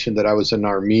I mentioned that I was in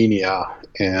Armenia,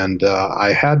 and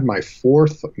I had my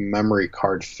 4th memory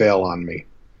card fail on me.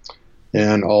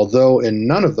 And although in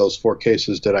none of those 4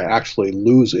 cases did I actually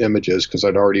lose images because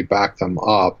I'd already backed them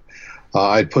up,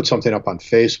 I'd put something up on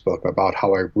Facebook about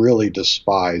how I really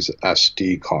despise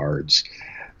SD cards.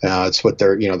 It's what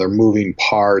they're moving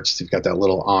parts. They've got that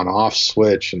little on-off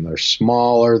switch, and they're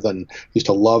smaller than. Used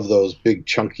to love those big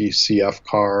chunky CF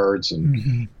cards, and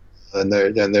mm-hmm.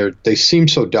 and they seem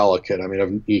so delicate. I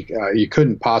mean, you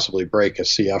couldn't possibly break a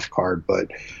CF card,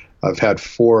 but I've had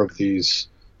 4 of these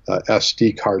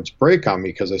SD cards break on me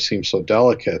because they seem so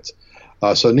delicate.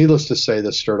 So needless to say,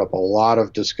 this stirred up a lot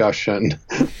of discussion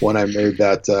when I made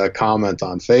that comment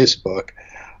on Facebook.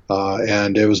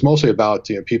 And it was mostly about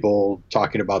people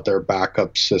talking about their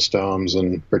backup systems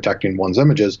and protecting one's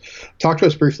images. Talk to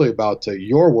us briefly about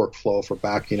your workflow for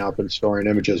backing up and storing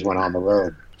images when on the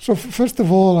road. So first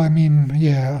of all, I mean,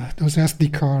 yeah, those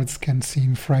SD cards can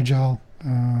seem fragile.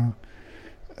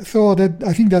 So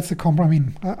I think that's a compromise. I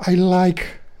mean, I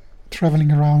like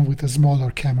traveling around with a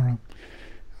smaller camera.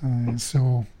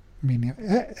 So, I mean,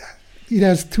 it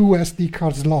has 2 SD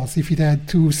card slots. If it had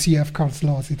 2 CF card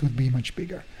slots, it would be much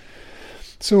bigger.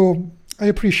 So I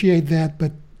appreciate that,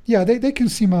 but yeah, they can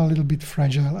seem a little bit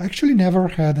fragile. I actually never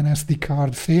had an SD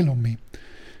card fail on me.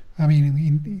 I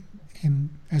mean,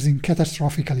 as in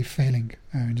catastrophically failing,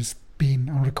 just being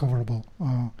unrecoverable.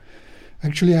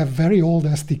 Actually, I have very old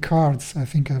SD cards. I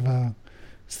think I have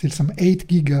still some 8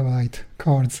 gigabyte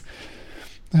cards.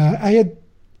 I had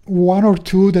 1 or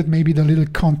 2 that maybe the little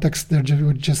contacts there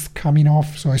were just coming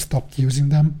off, so I stopped using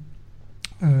them.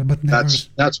 But never.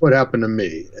 That's what happened to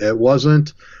me. It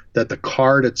wasn't that the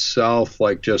card itself,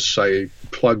 like just I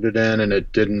plugged it in and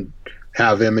it didn't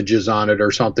have images on it or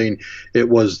something. It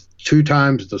was 2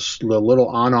 times the little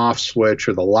on-off switch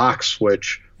or the lock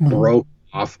switch mm-hmm. broke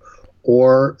off,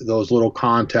 or those little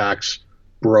contacts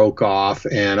broke off,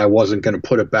 and I wasn't going to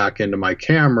put it back into my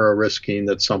camera, risking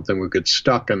that something would get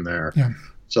stuck in there. Yeah.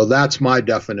 So that's my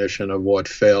definition of what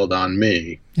failed on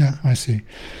me. Yeah, I see.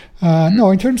 No,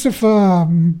 in terms of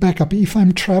backup, if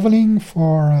I'm traveling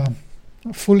for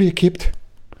fully equipped,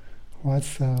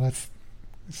 let's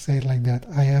say it like that,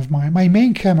 I have my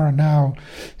main camera now,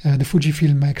 the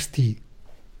Fujifilm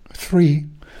X-T3.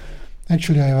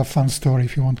 Actually, I have a fun story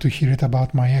if you want to hear it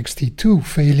about my X-T2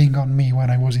 failing on me when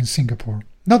I was in Singapore.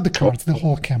 Not the cards, the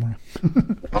whole camera.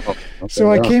 Okay,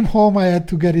 so I came home, I had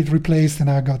to get it replaced, and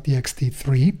I got the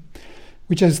X-T3,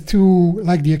 which has 2,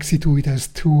 like the X-T2, it has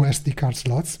 2 SD card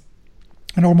slots.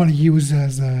 I normally use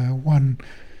as one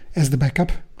as the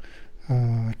backup.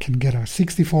 I can get a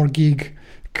 64 gig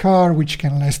card, which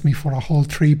can last me for a whole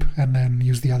trip, and then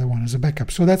use the other one as a backup.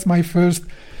 So that's my first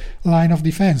line of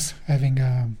defense, having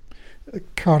a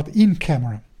card in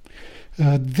camera.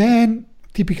 Then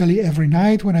typically every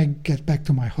night when I get back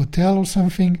to my hotel or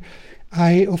something,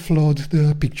 I offload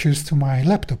the pictures to my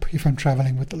laptop if I'm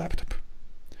traveling with the laptop.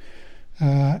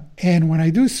 And when I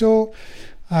do so,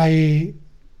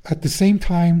 at the same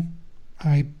time,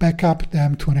 I back up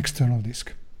them to an external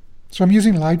disk. So I'm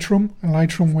using Lightroom. And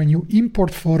Lightroom, when you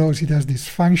import photos, it has this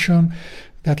function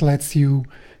that lets you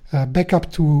back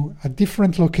up to a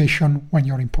different location when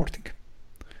you're importing.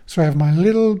 So I have my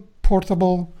little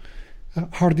portable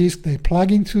hard disk. They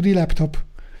plug into the laptop.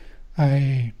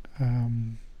 I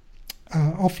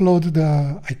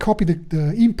I copy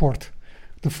the import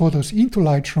the photos into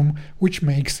Lightroom, which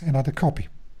makes another copy.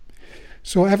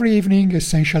 So every evening,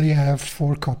 essentially, I have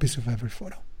 4 copies of every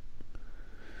photo.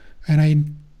 And I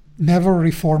never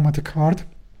reformat a card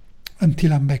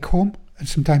until I'm back home, and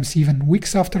sometimes even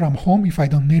weeks after I'm home if I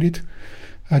don't need it.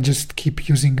 I just keep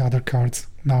using other cards.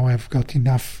 Now I've got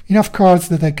enough cards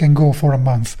that I can go for a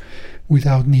month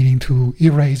without needing to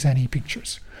erase any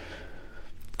pictures.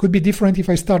 Could be different if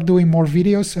I start doing more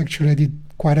videos. Actually, I did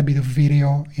quite a bit of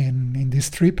video in this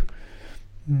trip.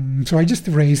 So I just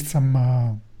erased some,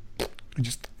 I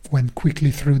just went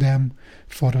quickly through them,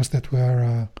 photos that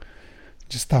were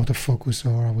just out of focus,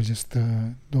 or I was just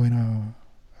doing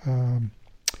a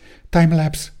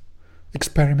time-lapse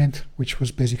experiment, which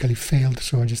was basically failed.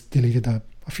 So I just deleted a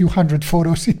few hundred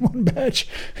photos in one batch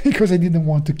because I didn't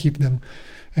want to keep them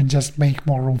and just make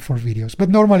more room for videos. But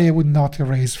normally I would not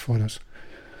erase photos.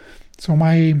 So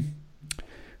my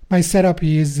setup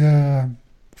is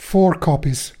 4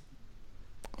 copies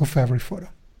of every photo.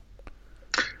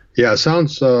 Yeah, it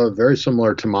sounds very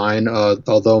similar to mine,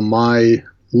 although my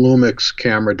Lumix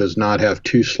camera does not have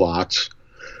 2 slots.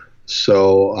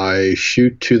 So I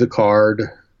shoot to the card,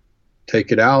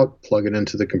 take it out, plug it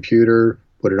into the computer,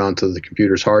 put it onto the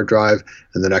computer's hard drive,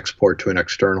 and then export to an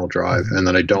external drive. And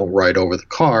then I don't write over the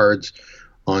cards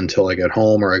until I get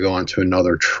home or I go onto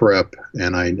another trip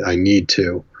and I need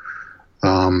to.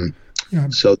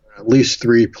 So at least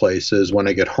 3 places. When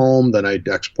I get home, then I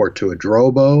export to a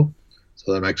Drobo.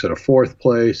 So that makes it a 4th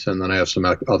place. And then I have some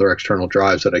other external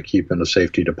drives that I keep in a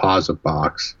safety deposit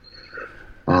box.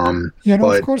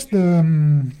 Of course,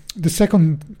 the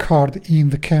second card in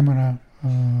the camera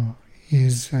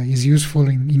is useful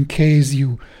in case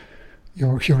your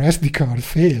SD card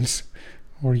fails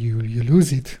or you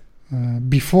lose it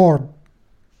before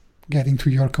getting to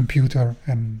your computer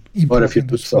and importing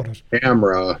those photos. But if you lose the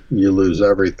camera, you lose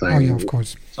everything. Oh yeah, of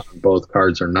course. Both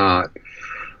cards are not.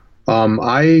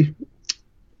 I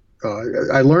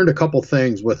learned a couple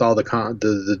things with all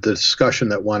the discussion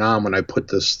that went on when I put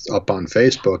this up on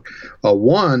Facebook.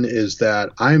 One is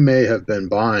that I may have been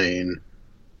buying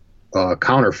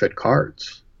counterfeit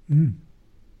cards.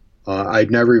 I'd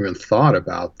never even thought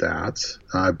about that.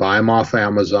 I buy them off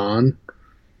Amazon,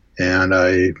 and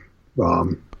I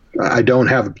don't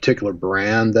have a particular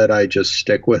brand that I just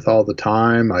stick with all the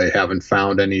time. I haven't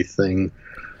found anything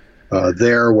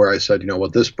there where I said,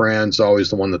 this brand's always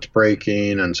the one that's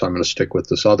breaking, and so I'm going to stick with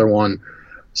this other one.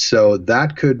 So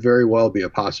that could very well be a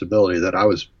possibility that I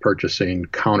was purchasing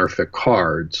counterfeit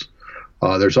cards.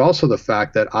 There's also the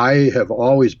fact that I have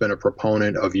always been a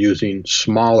proponent of using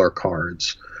smaller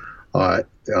cards,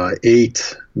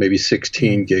 8, maybe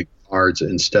 16 gig cards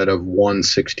instead of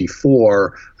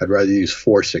 164. I'd rather use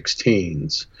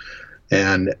 416s.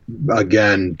 And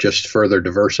again, just further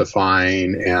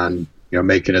diversifying and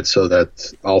making it so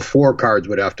that all 4 cards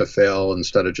would have to fail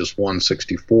instead of just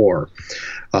 164.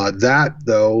 That,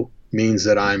 though, means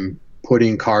that I'm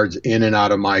putting cards in and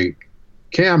out of my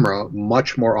camera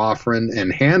much more often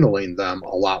and handling them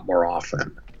a lot more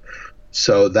often.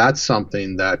 So that's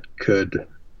something that could,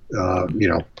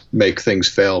 make things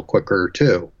fail quicker,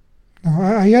 too.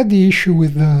 I had the issue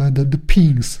with the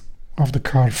pins of the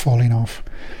card falling off,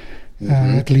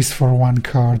 at least for one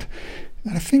card.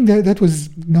 I think that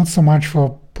was not so much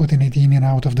for putting it in and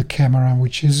out of the camera,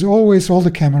 which is always all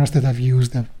the cameras that I've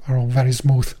used that are all very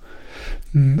smooth.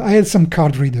 I had some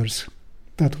card readers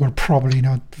that were probably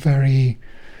not very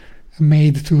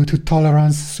made to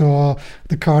tolerance, so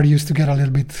the card used to get a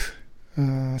little bit,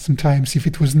 sometimes if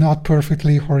it was not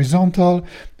perfectly horizontal,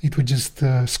 it would just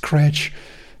scratch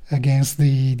against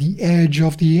the edge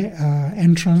of the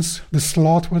entrance, the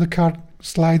slot where the card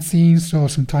slides in, so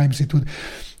sometimes it would...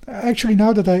 Actually,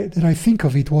 now that I think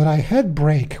of it, what I had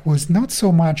break was not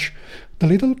so much the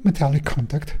little metallic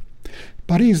contact,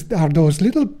 but are those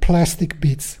little plastic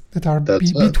bits that are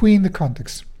between the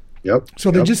contacts. Yep.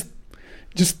 So they just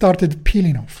started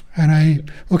peeling off, and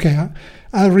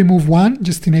I'll remove one,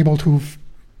 just enable to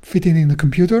fit it in the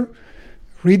computer,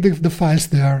 read the files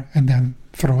there, and then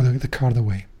throw the card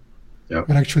away. Yep.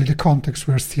 But actually, the contacts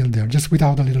were still there, just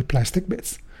without the little plastic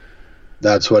bits.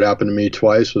 That's what happened to me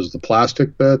twice, was the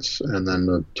plastic bits, and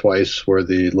then twice where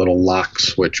the little lock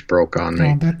switch broke on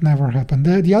me. No, that never happened.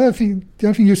 The other thing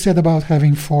you said about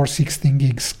having 4 16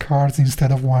 gigs cards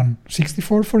instead of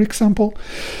 164, for example.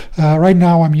 Right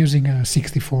now I'm using a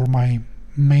 64. My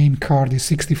main card is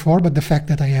 64, but the fact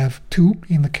that I have 2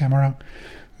 in the camera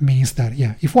means that,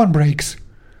 if one breaks,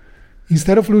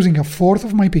 instead of losing a fourth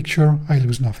of my picture, I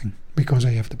lose nothing because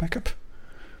I have the backup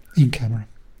in camera.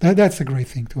 That's a great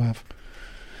thing to have.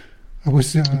 I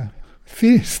was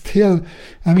still,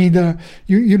 I mean,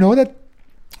 you know that,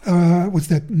 what's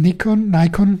that,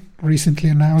 Nikon recently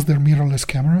announced their mirrorless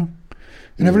camera,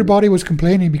 and everybody was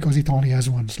complaining because it only has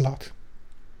one slot.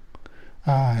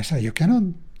 I said, you cannot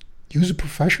use a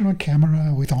professional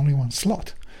camera with only one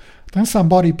slot. Then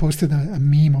somebody posted a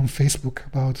meme on Facebook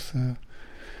about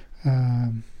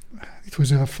It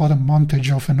was a photo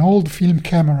montage of an old film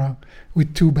camera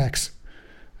with two backs.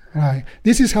 Right.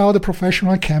 This is how the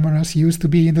professional cameras used to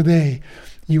be in the day.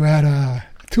 You had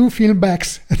two film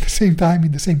backs at the same time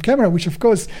in the same camera, which of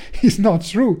course is not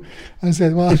true. I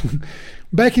said, well,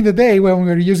 back in the day when we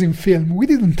were using film, we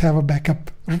didn't have a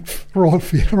backup roll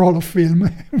of film.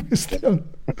 Still.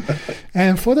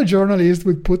 And photojournalists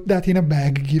would put that in a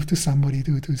bag, give to somebody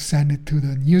to send it to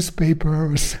the newspaper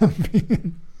or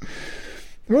something.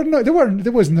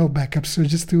 There was no backup, so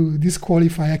just to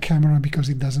disqualify a camera because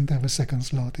it doesn't have a second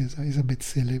slot is a bit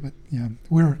silly. But yeah,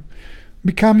 we're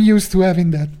become used to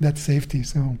having that safety.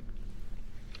 So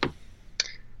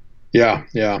yeah,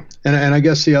 and I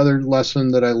guess the other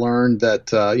lesson that I learned that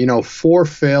 4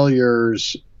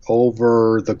 failures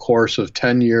over the course of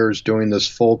 10 years doing this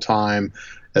full time,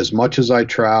 as much as I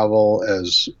travel,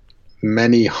 as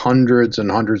many hundreds and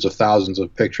hundreds of thousands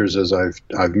of pictures as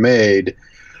I've made,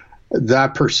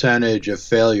 that percentage of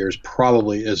failures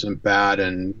probably isn't bad,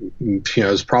 and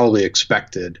is probably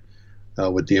expected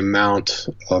with the amount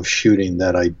of shooting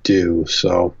that I do.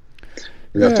 So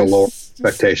we have to lower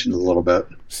expectations a little bit.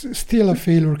 Still, a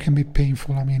failure can be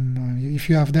painful. I mean, if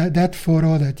you have that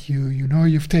photo that you know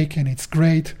you've taken, it's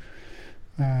great,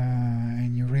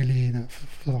 and you really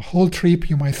for the whole trip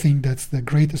you might think that's the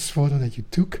greatest photo that you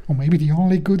took, or maybe the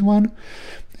only good one.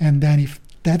 And then if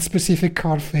that specific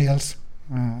card fails,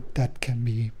 that can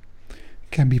be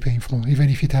painful, even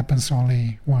if it happens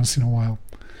only once in a while.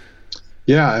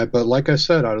 Yeah, but like I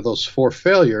said, out of those 4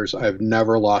 failures, I've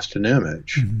never lost an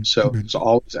image. Mm-hmm. So it's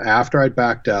always after I'd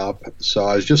backed up. So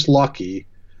I was just lucky.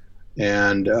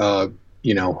 And,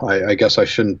 I guess I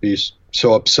shouldn't be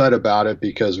so upset about it,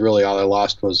 because really all I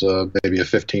lost was maybe a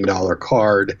 $15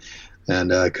 card.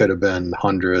 And it could have been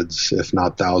hundreds, if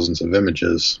not thousands of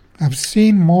images. I've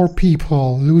seen more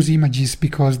people lose images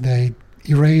because they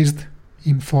erased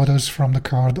in photos from the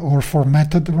card or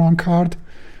formatted the wrong card.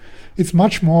 It's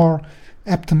much more...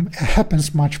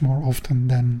 happens much more often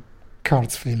than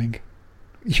cards failing.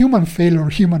 Human failure,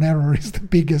 human error is the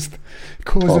biggest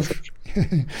cause of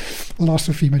loss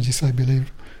of images, I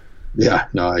believe. Yeah,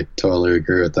 no, I totally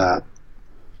agree with that.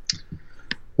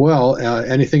 Well,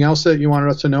 anything else that you wanted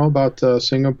us to know about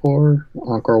Singapore,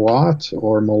 Angkor Wat,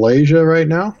 or Malaysia right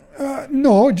now?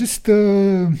 No, just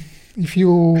if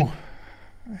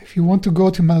you want to go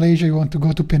to Malaysia, you want to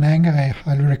go to Penang, I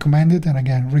highly recommend it. And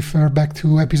again, refer back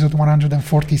to episode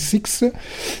 146,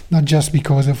 not just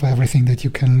because of everything that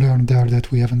you can learn there that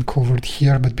we haven't covered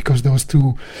here, but because those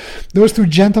two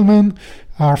gentlemen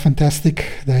are fantastic.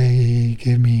 They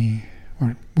gave me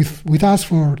with us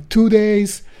for 2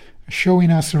 days,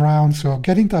 showing us around. So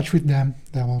get in touch with them.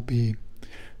 That will be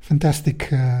fantastic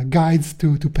guides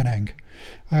to Penang.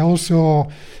 I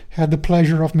also had the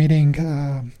pleasure of meeting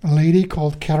a lady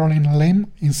called Caroline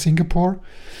Lim in Singapore.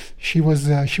 She was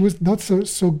not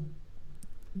so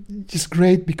just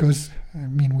great because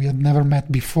we had never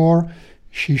met before.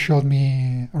 She showed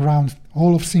me around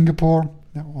all of Singapore,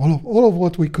 all of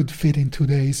what we could fit in 2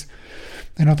 days.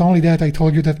 And not only that, I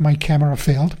told you that my camera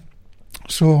failed,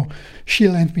 so she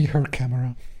lent me her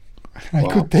camera. I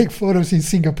could take photos in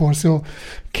Singapore. So,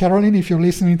 Caroline, if you're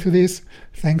listening to this,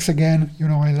 thanks again. You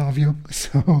know I love you.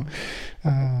 So,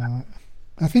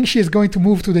 I think she is going to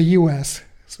move to the US.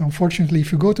 So, unfortunately,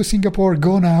 if you go to Singapore,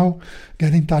 go now.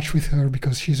 Get in touch with her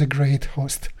because she's a great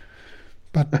host.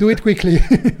 But do it quickly.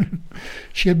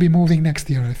 She'll be moving next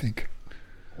year, I think.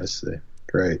 I see.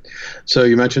 Great. So,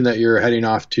 you mentioned that you're heading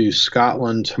off to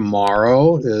Scotland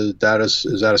tomorrow. Is that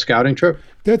a scouting trip?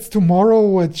 That's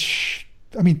tomorrow,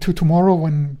 to tomorrow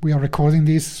when we are recording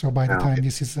this, so by the time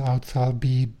this is out, I'll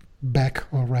be back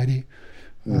already.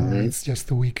 It's just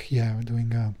a week. Yeah, we're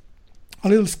doing a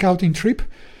little scouting trip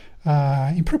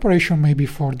in preparation maybe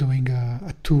for doing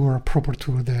a proper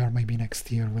tour there maybe next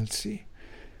year. We'll see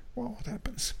what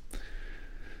happens.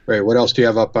 Great. What else do you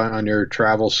have up on your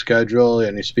travel schedule?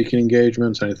 Any speaking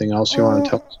engagements? Anything else you want to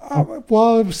tell us?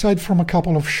 Well, aside from a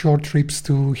couple of short trips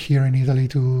to here in Italy,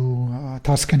 to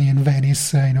Tuscany and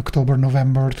Venice in October,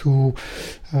 November, to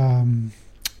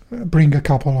bring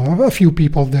a few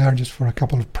people there just for a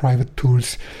couple of private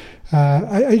tours.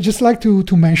 I just like to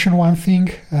mention one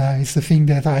thing. It's the thing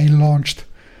that I launched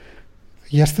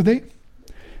yesterday.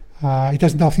 It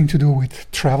has nothing to do with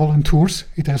travel and tours.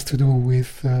 It has to do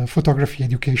with photography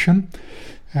education.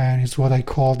 And it's what I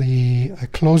call the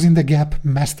Closing the Gap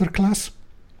Masterclass.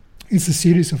 It's a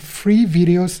series of free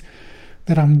videos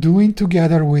that I'm doing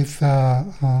together with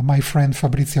my friend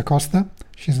Fabrizia Costa.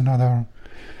 She's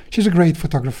a great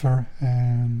photographer.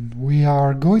 And we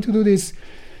are going to do this.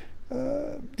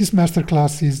 This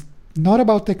masterclass is not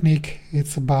about technique.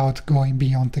 It's about going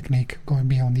beyond technique, going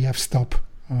beyond the f-stop.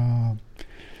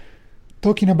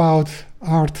 Talking about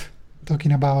art,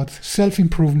 talking about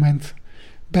self-improvement,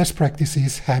 best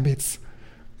practices, habits,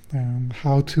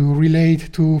 how to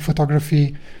relate to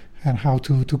photography, and how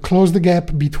to close the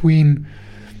gap between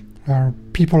where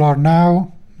people are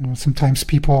now. Sometimes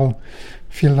people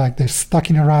feel like they're stuck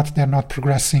in a rut, they're not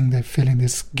progressing, they're feeling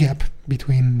this gap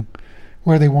between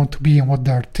where they want to be and what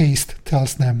their taste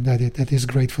tells them that is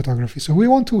great photography. So we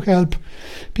want to help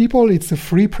people. It's a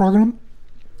free program,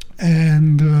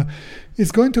 and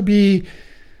it's going to be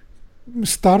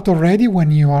start already when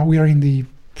we are in the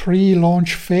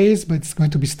pre-launch phase, but it's going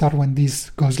to be start when this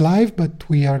goes live. But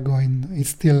it's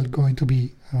still going to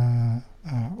be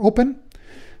open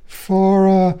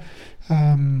for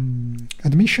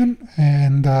admission,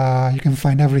 and you can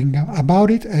find everything about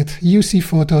it at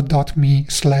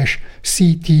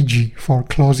ucphoto.me/ctg for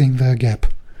closing the gap.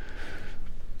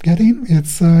 Get in.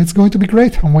 It's going to be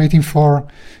great. I'm waiting for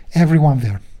everyone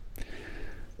there.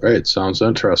 Great. Sounds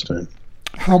interesting.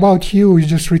 How about you? You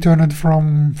just returned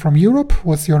from Europe.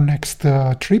 What's your next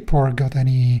trip, or got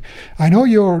any? I know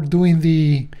you're doing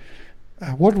the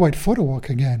Worldwide Photo Walk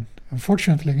again.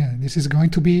 Unfortunately, again, this is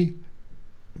going to be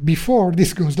before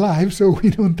this goes live, so we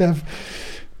don't have.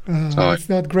 It's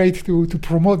not great to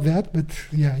promote that, but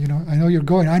yeah, I know you're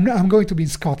going. I'm going to be in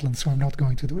Scotland, so I'm not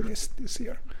going to do this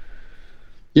year.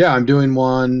 Yeah, I'm doing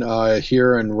one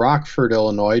here in Rockford,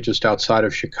 Illinois, just outside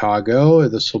of Chicago.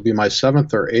 This will be my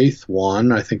 7th or 8th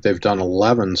one. I think they've done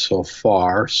 11 so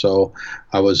far. So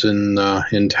I was in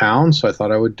town, so I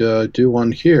thought I would do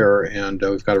one here, and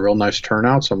we've got a real nice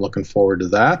turnout, so I'm looking forward to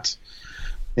that.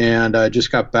 And I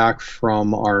just got back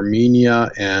from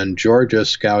Armenia and Georgia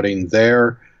scouting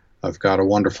there. I've got a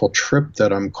wonderful trip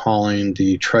that I'm calling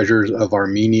the Treasures of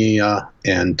Armenia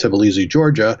and Tbilisi,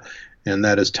 Georgia, and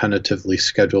that is tentatively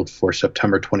scheduled for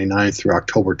September 29th through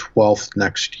October 12th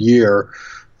next year.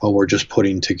 We're just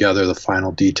putting together the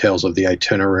final details of the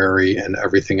itinerary and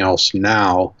everything else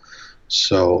now.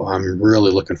 So I'm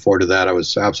really looking forward to that. I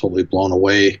was absolutely blown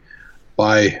away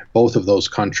by both of those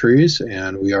countries,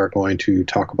 and we are going to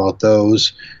talk about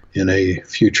those in a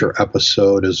future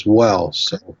episode as well.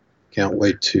 So can't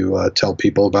wait to tell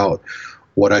people about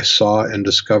what I saw and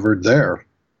discovered there.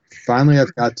 Finally,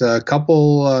 I've got a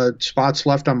couple spots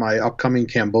left on my upcoming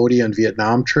Cambodia and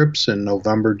Vietnam trips in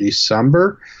November,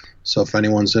 December. So if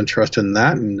anyone's interested in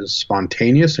that and is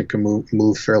spontaneous and can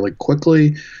move fairly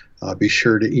quickly, be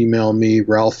sure to email me,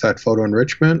 Ralph at Photo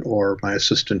Enrichment, or my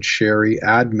assistant Sherry,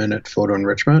 admin at Photo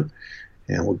Enrichment,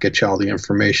 and we'll get you all the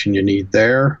information you need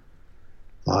there.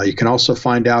 You can also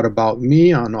find out about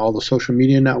me on all the social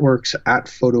media networks at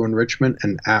Photo Enrichment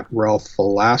and at Ralph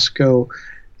Velasco,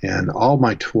 and all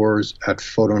my tours at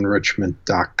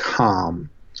photoenrichment.com.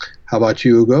 How about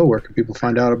you, Ugo? Where can people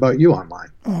find out about you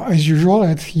online? As usual,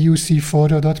 at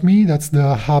ucphoto.me. That's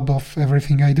the hub of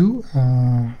everything I do.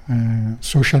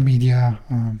 Social media.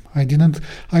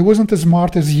 I wasn't as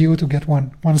smart as you to get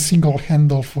one single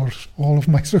handle for all of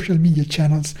my social media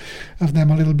channels. I have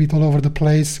them a little bit all over the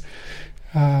place.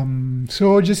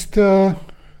 So just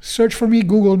search for me,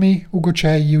 Google me, Ugo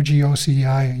Cei,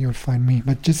 UGOCEI, you'll find me.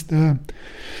 But just the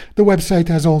website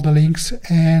has all the links.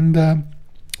 And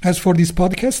as for this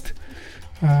podcast,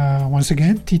 once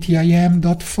again,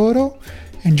 ttim.photo,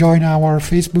 and join our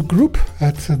Facebook group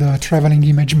at the Traveling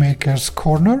Image Makers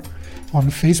Corner on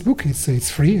Facebook.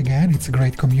 It's free, again, it's a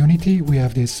great community. We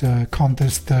have this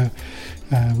contest.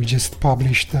 We just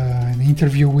published an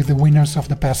interview with the winners of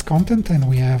the past content, and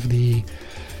we have the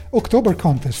October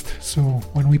contest. So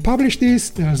when we publish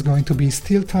this, there's going to be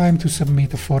still time to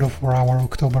submit a photo for our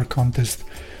October contest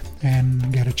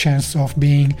and get a chance of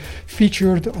being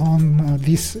featured on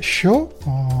this show.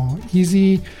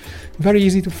 Very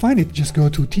easy to find it. Just go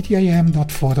to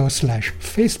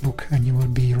ttim.photo/Facebook and you will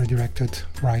be redirected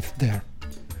right there.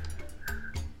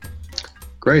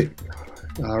 Great.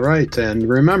 All right. And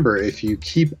remember, if you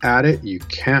keep at it, you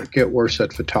can't get worse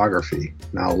at photography.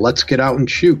 Now let's get out and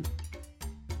shoot.